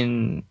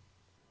in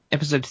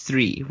episode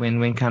 3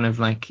 when kind of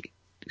like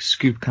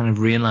Scoop kind of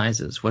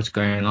realizes what's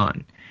going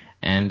on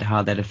and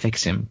how that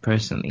affects him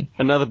personally.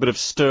 Another bit of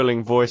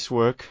sterling voice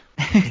work.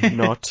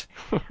 Not.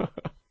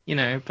 You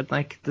know, but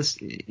like this,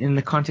 in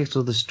the context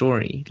of the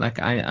story, like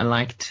I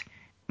liked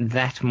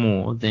that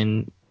more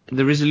than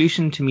the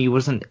resolution. To me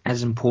wasn't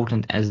as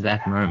important as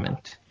that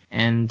moment.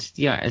 And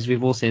yeah, as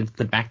we've all said,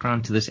 the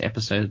background to this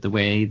episode, the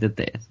way that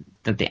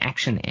the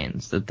action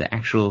ends, that the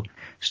actual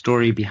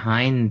story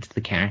behind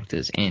the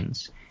characters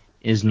ends,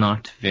 is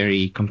not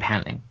very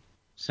compelling.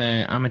 So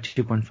I'm a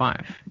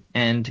 2.5.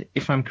 And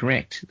if I'm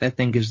correct, that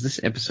then gives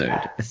this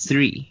episode a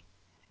 3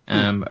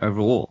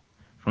 overall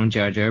from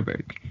J.R.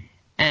 Joburg.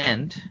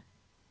 And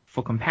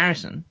for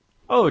comparison,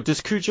 Oh,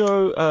 does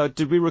Cujo,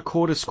 did we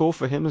record a score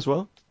for him as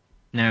well?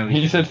 no,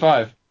 He said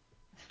 5.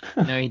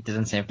 no, he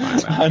didn't say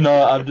 5. I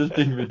know, I'm just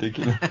being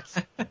ridiculous.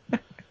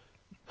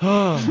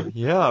 Oh,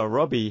 yeah,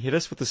 Robbie, hit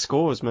us with the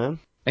scores, man.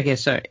 Okay,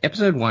 so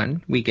episode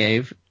 1 we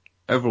gave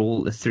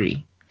overall a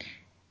 3.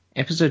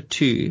 Episode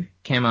 2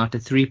 came out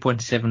at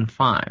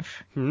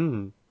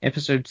 3.75.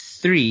 Episode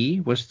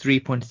 3 was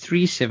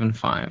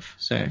 3.375,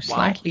 so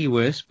slightly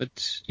worse,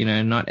 but you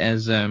know, not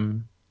as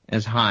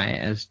high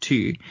as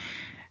 2.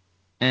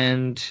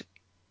 And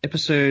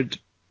episode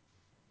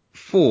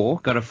 4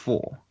 got a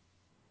 4.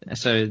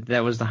 So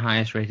that was the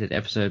highest rated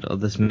episode of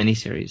this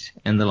miniseries,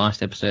 and the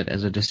last episode,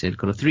 as I just said,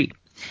 got a 3.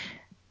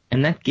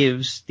 And that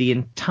gives the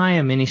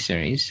entire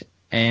miniseries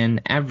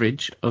an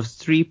average of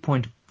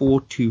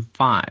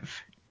 3.425.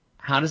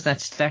 How does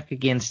that stack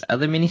against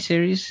other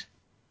miniseries?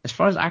 As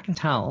far as I can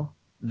tell,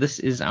 this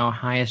is our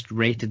highest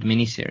rated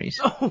miniseries.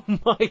 Oh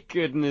my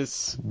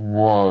goodness.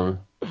 Whoa.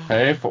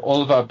 Hey, for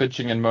all of our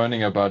bitching and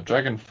moaning about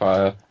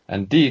Dragonfire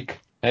and Deke,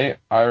 hey,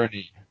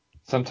 irony.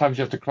 Sometimes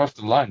you have to cross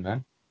the line,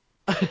 man.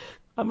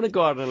 I'm going to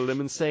go out on a limb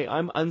and say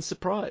I'm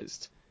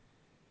unsurprised.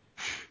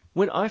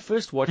 When I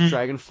first watched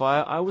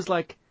Dragonfire, I was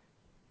like,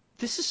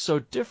 this is so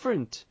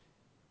different.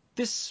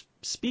 This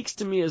speaks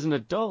to me as an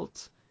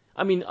adult.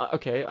 I mean,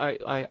 okay,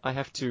 I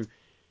have to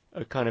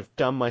kind of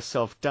dumb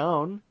myself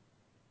down,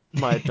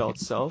 my adult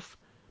self,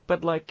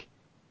 but like,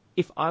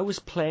 if I was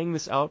playing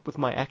this out with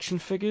my action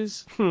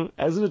figures,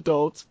 as an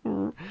adult,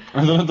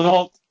 As an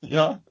adult,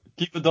 yeah,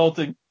 keep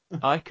adulting.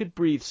 I could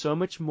breathe so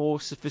much more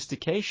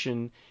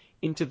sophistication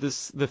into the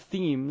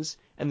themes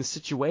and the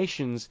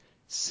situations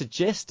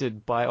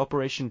suggested by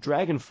Operation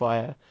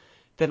Dragonfire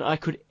than I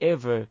could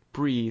ever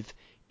breathe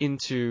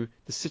into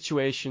the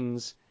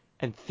situations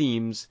and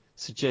themes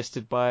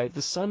suggested by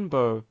the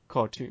Sunbow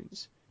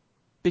cartoons.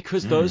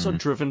 Because those are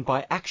driven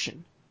by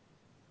action.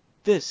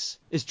 This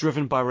is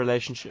driven by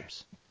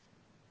relationships.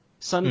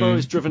 Sunbow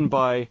is driven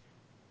by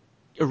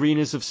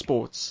arenas of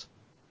sports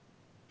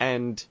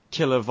and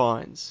killer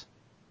vines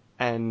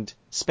and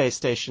space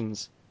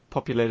stations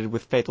populated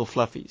with fatal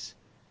fluffies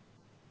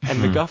and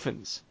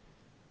MacGuffins.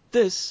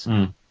 This,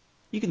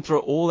 you can throw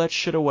all that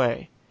shit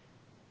away.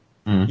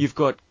 You've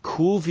got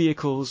cool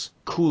vehicles,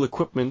 cool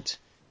equipment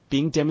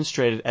being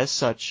demonstrated as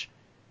such,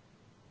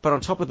 but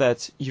on top of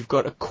that, you've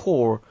got a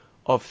core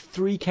of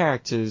 3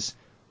 characters,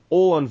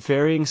 all on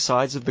varying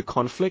sides of the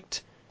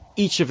conflict,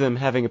 each of them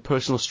having a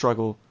personal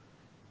struggle,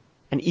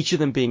 and each of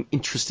them being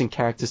interesting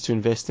characters to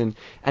invest in,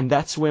 and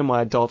that's where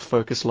my adult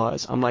focus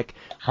lies. I'm like,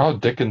 How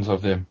Dickens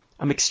of them.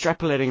 I'm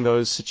extrapolating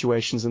those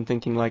situations and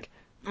thinking like,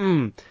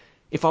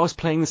 if I was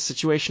playing this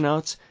situation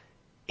out,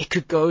 it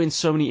could go in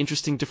so many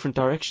interesting different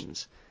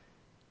directions.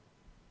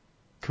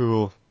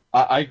 Cool.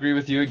 I agree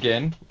with you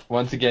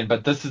once again,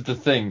 but this is the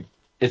thing.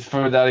 It's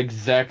for that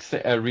exact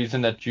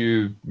reason that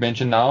you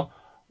mentioned now,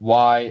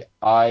 why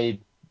I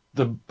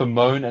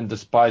bemoan and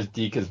despise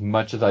Deke as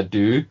much as I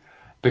do,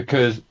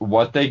 because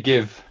what they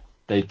give,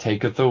 they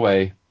taketh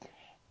away.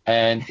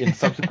 And in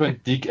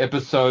subsequent Deke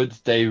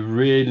episodes, they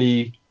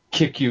really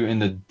kick you in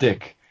the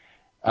dick.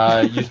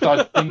 You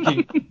start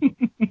thinking...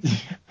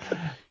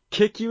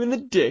 Kick you in the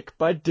dick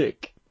by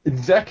Dick.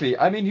 Exactly.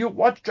 I mean, you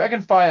watch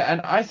Dragonfire,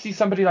 and I see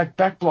somebody like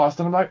Backblast,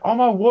 and I'm like, oh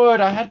my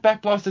word, I had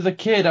Backblast as a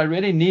kid. I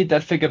really need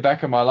that figure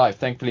back in my life.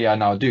 Thankfully, I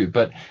now do.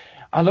 But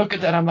I look at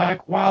that, I'm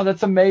like, wow,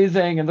 that's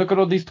amazing. And look at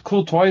all these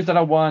cool toys that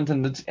I want,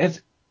 and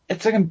it's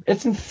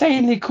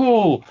insanely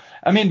cool.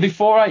 I mean,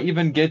 before I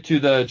even get to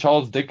the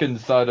Charles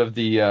Dickens side of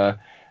the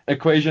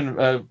equation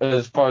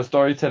as far as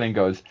storytelling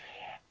goes,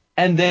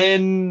 and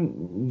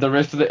then the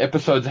rest of the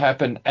episodes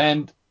happen,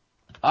 and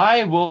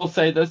I will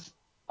say this.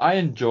 I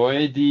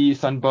enjoy the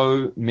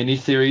Sunbow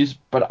miniseries,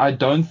 but I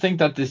don't think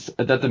that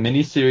the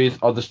miniseries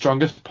are the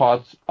strongest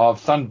parts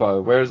of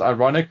Sunbow, whereas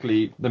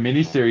ironically, the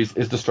miniseries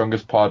is the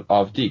strongest part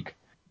of Deke.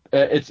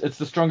 It's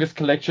the strongest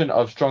collection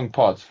of strong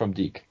parts from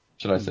Deke,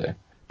 should I say.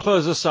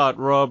 Close us out,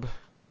 Rob.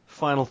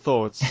 Final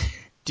thoughts.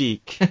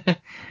 Deke.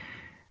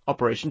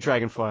 Operation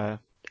Dragonfire.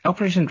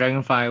 Operation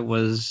Dragonfire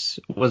was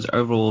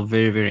overall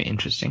very, very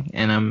interesting,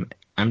 and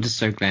I'm just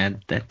so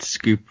glad that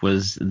Scoop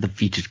was the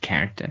featured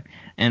character.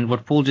 And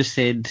what Paul just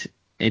said,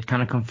 it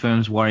kind of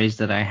confirms worries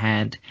that I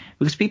had,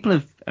 because people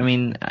have,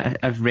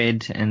 I've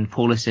read, and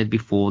Paul has said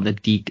before,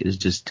 that Deke is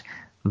just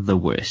the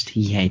worst.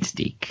 He hates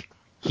Deke.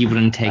 He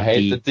wouldn't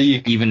take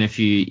Deke even if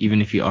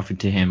you offered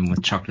to him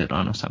with chocolate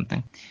on or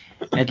something.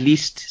 At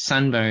least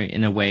Sunbow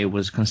in a way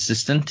was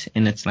consistent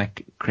in its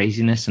like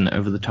craziness and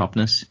over the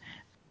topness.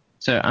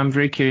 So I'm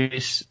very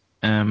curious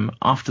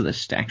after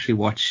this to actually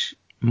watch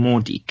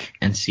more Deke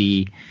and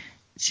see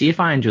if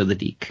I enjoy the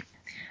Deke.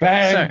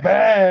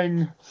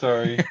 Bang!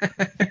 Sorry.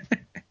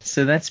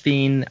 So that's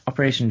been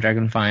Operation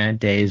Dragonfire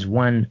days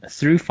 1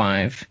 through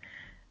 5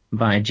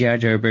 by G.I.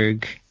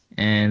 Joburg.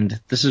 And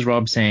this is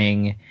Rob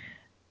saying,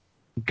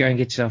 go and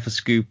get yourself a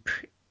Scoop.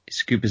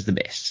 Scoop is the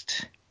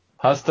best.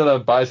 Hasta la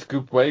by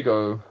Scoop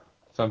Wago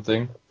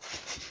something.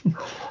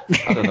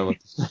 I don't know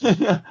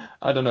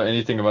I don't know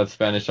anything about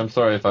Spanish. I'm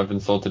sorry if I've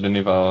insulted any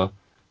of our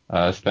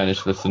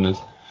Spanish listeners.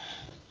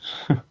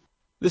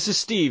 This is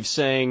Steve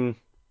saying,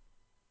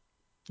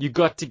 you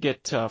got to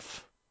get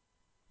tough.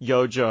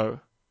 Yo, Joe.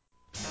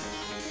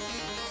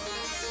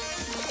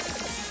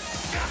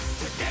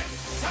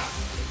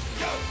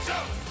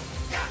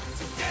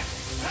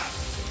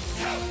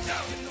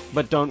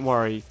 But don't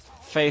worry,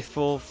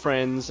 faithful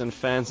friends and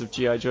fans of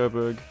G.I.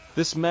 Joburg,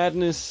 this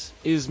madness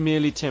is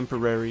merely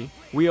temporary.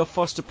 We are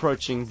fast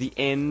approaching the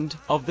end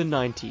of the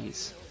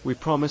 90s. We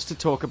promise to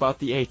talk about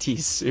the 80s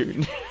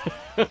soon.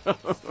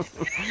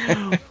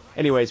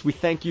 Anyways, we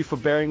thank you for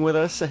bearing with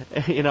us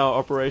in our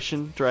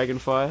Operation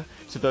Dragonfire.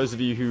 To those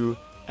of you who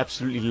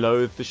absolutely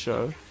loathe the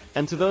show,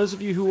 and to those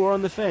of you who are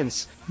on the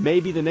fence,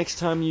 maybe the next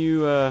time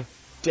you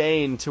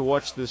deign to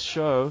watch this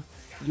show,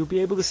 you'll be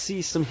able to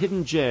see some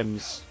hidden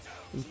gems.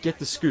 Get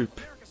the scoop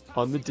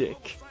on the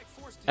dick.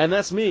 And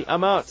that's me.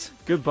 I'm out.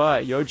 Goodbye.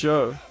 Yo,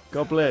 Joe.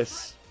 God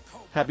bless.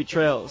 Happy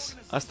trails.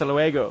 Hasta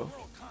luego.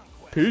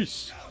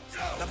 Peace.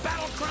 The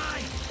battle cry,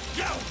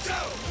 yo,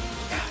 Joe.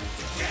 Got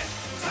to get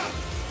tough.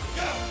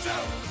 Yo,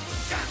 Joe.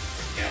 Got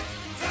to get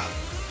tough.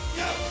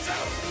 Yo,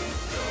 Joe.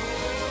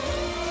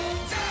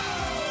 Yo,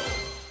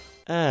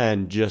 Joe.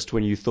 And just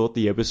when you thought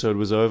the episode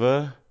was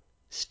over,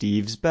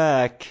 Steve's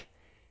back.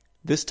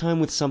 This time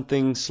with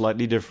something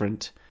slightly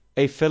different.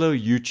 A fellow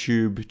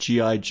YouTube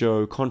G.I.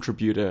 Joe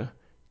contributor,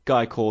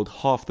 guy called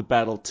Half the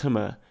Battle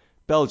Timmer,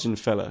 Belgian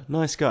fella,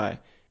 nice guy,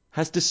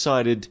 has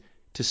decided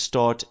to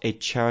start a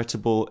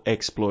charitable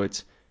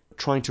exploit,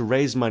 trying to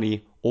raise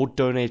money or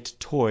donate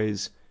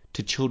toys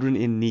to children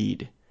in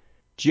need.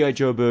 G.I.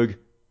 Joburg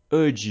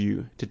urge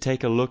you to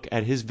take a look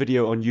at his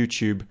video on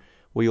YouTube,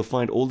 where you'll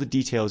find all the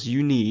details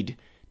you need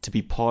to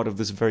be part of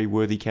this very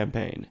worthy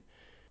campaign.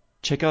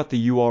 Check out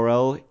the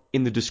URL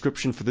in the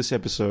description for this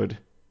episode.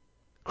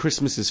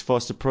 Christmas is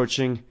fast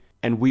approaching,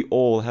 and we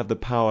all have the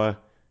power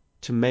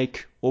to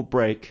make or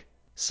break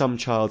some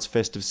child's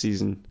festive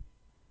season.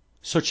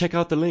 So check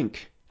out the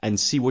link and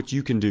see what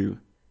you can do.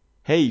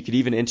 Hey, you could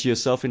even enter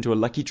yourself into a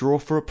lucky draw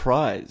for a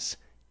prize.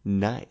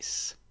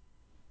 Nice.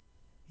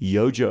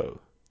 Yo, Joe.